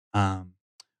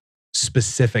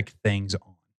specific things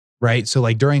on, right? So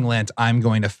like during Lent, I'm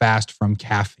going to fast from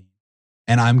caffeine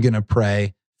and I'm going to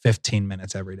pray 15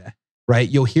 minutes every day, right?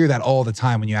 You'll hear that all the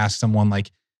time when you ask someone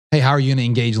like, hey, how are you going to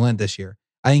engage Lent this year?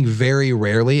 I think very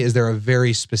rarely is there a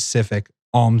very specific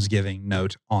almsgiving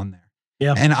note on there.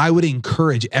 Yeah. And I would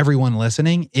encourage everyone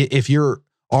listening, if you're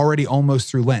already almost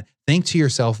through Lent, think to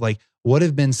yourself, like, what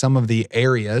have been some of the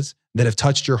areas that have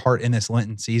touched your heart in this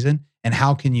Lenten season? And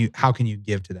how can you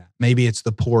give to that? Maybe it's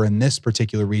the poor in this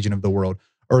particular region of the world,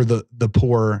 or the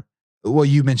poor. Well,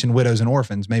 you mentioned widows and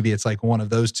orphans. Maybe it's like one of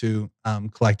those two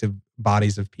collective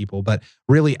bodies of people, but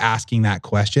really asking that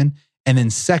question. And then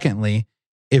secondly,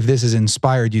 if this has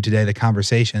inspired you today, the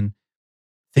conversation,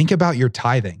 think about your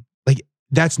tithing. Like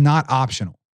that's not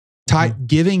optional.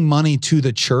 Giving money to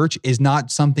the church is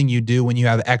not something you do when you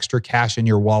have extra cash in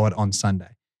your wallet on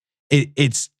Sunday.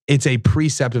 It's a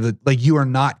precept of like, you are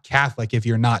not Catholic if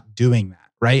you're not doing that,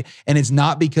 right? And it's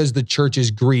not because the church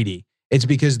is greedy. It's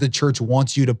because the church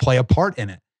wants you to play a part in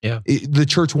it. Yeah. The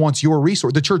church wants your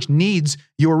resource. The church needs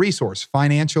your resource,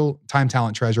 financial, time,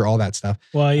 talent, treasure, all that stuff.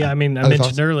 Well, yeah, I mean, I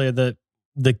mentioned earlier that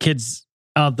the kids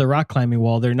out the rock climbing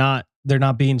wall, they're not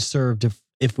being served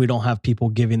if we don't have people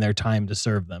giving their time to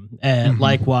serve them. And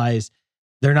likewise,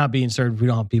 they're not being served if we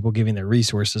don't have people giving their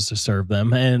resources to serve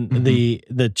them. And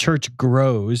the church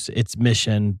grows its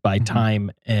mission by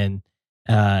time and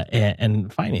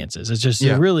finances. It's just,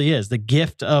 it really is. The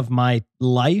gift of my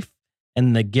life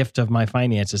and the gift of my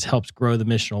finances helps grow the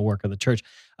missional work of the church.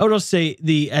 I would also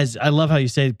say as I love how you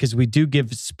say it, because we do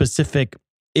give specific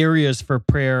areas for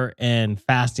prayer and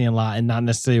fasting a lot, and not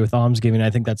necessarily with almsgiving. I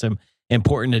think that's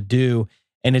important to do.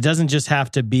 And it doesn't just have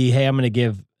to be, hey, I'm going to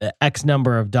give X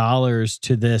number of dollars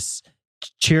to this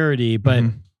charity. But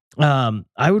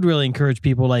I would really encourage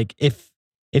people, like, if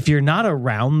you're not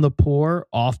around the poor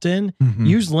often,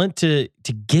 use Lent to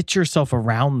get yourself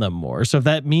around them more. So if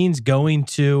that means going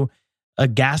to a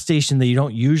gas station that you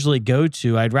don't usually go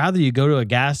to, I'd rather you go to a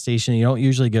gas station you don't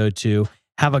usually go to,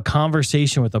 have a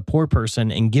conversation with a poor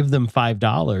person and give them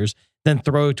 $5 than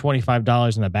throw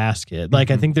 $25 in a basket.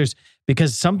 Like, I think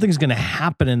because something's going to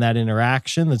happen in that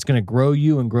interaction that's going to grow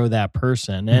you and grow that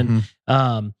person. And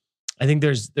I think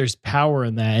there's power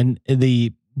in that. And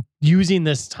the using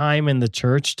this time in the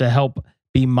church to help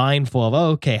be mindful of,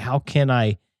 okay, how can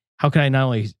I not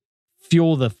only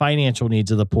fuel the financial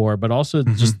needs of the poor, but also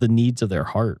just the needs of their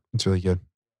heart. It's really good.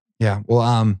 Yeah.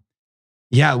 Well,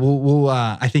 we'll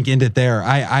I think end it there.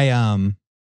 I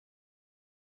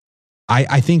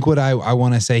think what I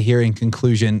want to say here in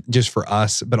conclusion, just for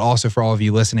us, but also for all of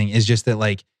you listening, is just that,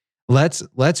 like, let's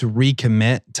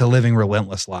recommit to living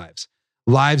relentless lives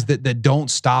that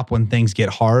don't stop when things get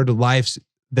hard, lives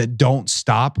that don't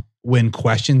stop when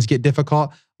questions get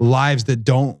difficult, lives that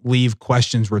don't leave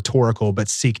questions rhetorical, but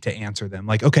seek to answer them.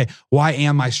 Like, okay, why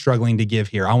am I struggling to give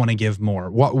here? I want to give more.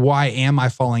 Why am I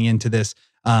falling into this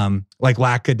like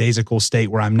lackadaisical state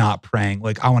where I'm not praying?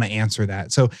 Like, I want to answer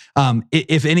that. So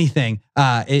if anything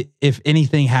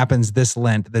happens this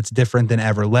Lent that's different than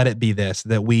ever, let it be this,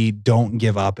 that we don't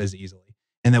give up as easily.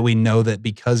 And that we know that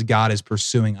because God is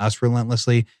pursuing us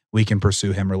relentlessly, we can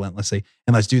pursue him relentlessly.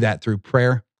 And let's do that through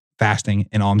prayer, fasting,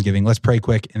 and almsgiving. Let's pray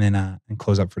quick and then and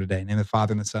close up for today. In the name of the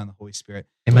Father, and the Son, and the Holy Spirit.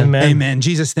 Amen. Amen.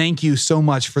 Jesus, thank you so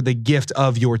much for the gift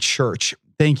of your church.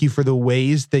 Thank you for the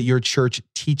ways that your church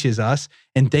teaches us.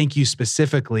 And thank you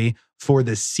specifically for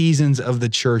the seasons of the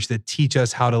church that teach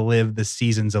us how to live the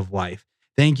seasons of life.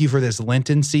 Thank you for this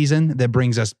Lenten season that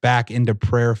brings us back into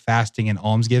prayer, fasting, and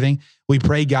almsgiving. We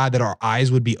pray, God, that our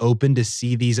eyes would be open to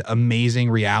see these amazing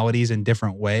realities in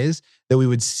different ways, that we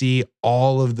would see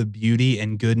all of the beauty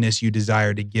and goodness you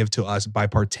desire to give to us by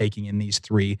partaking in these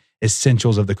three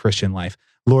essentials of the Christian life.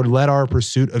 Lord, let our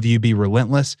pursuit of you be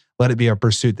relentless. Let it be a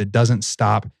pursuit that doesn't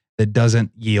stop, that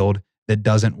doesn't yield, that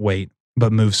doesn't wait,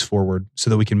 but moves forward so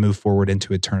that we can move forward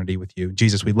into eternity with you.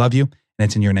 Jesus, we love you, and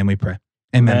it's in your name we pray.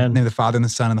 Amen. In the name of the Father, and the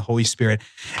Son, and the Holy Spirit.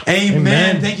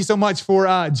 Amen. Thank you so much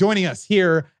for joining us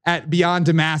here at Beyond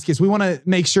Damascus. We want to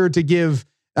make sure to give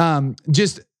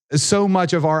just so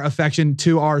much of our affection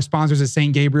to our sponsors at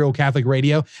St. Gabriel Catholic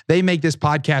Radio. They make this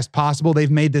podcast possible.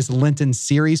 They've made this Lenten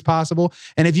series possible.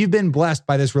 And if you've been blessed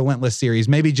by this Relentless series,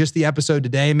 maybe just the episode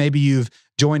today, maybe you've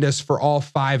joined us for all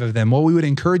 5 of them, what we would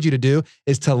encourage you to do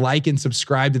is to like and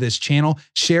subscribe to this channel,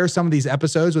 share some of these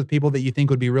episodes with people that you think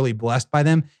would be really blessed by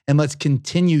them, and let's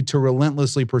continue to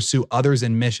relentlessly pursue others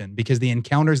in mission, because the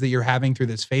encounters that you're having through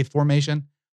this faith formation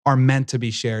are meant to be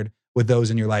shared with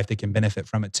those in your life that can benefit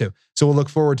from it too. So we'll look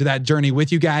forward to that journey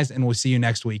with you guys, and we'll see you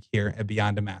next week here at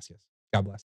Beyond Damascus. God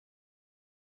bless.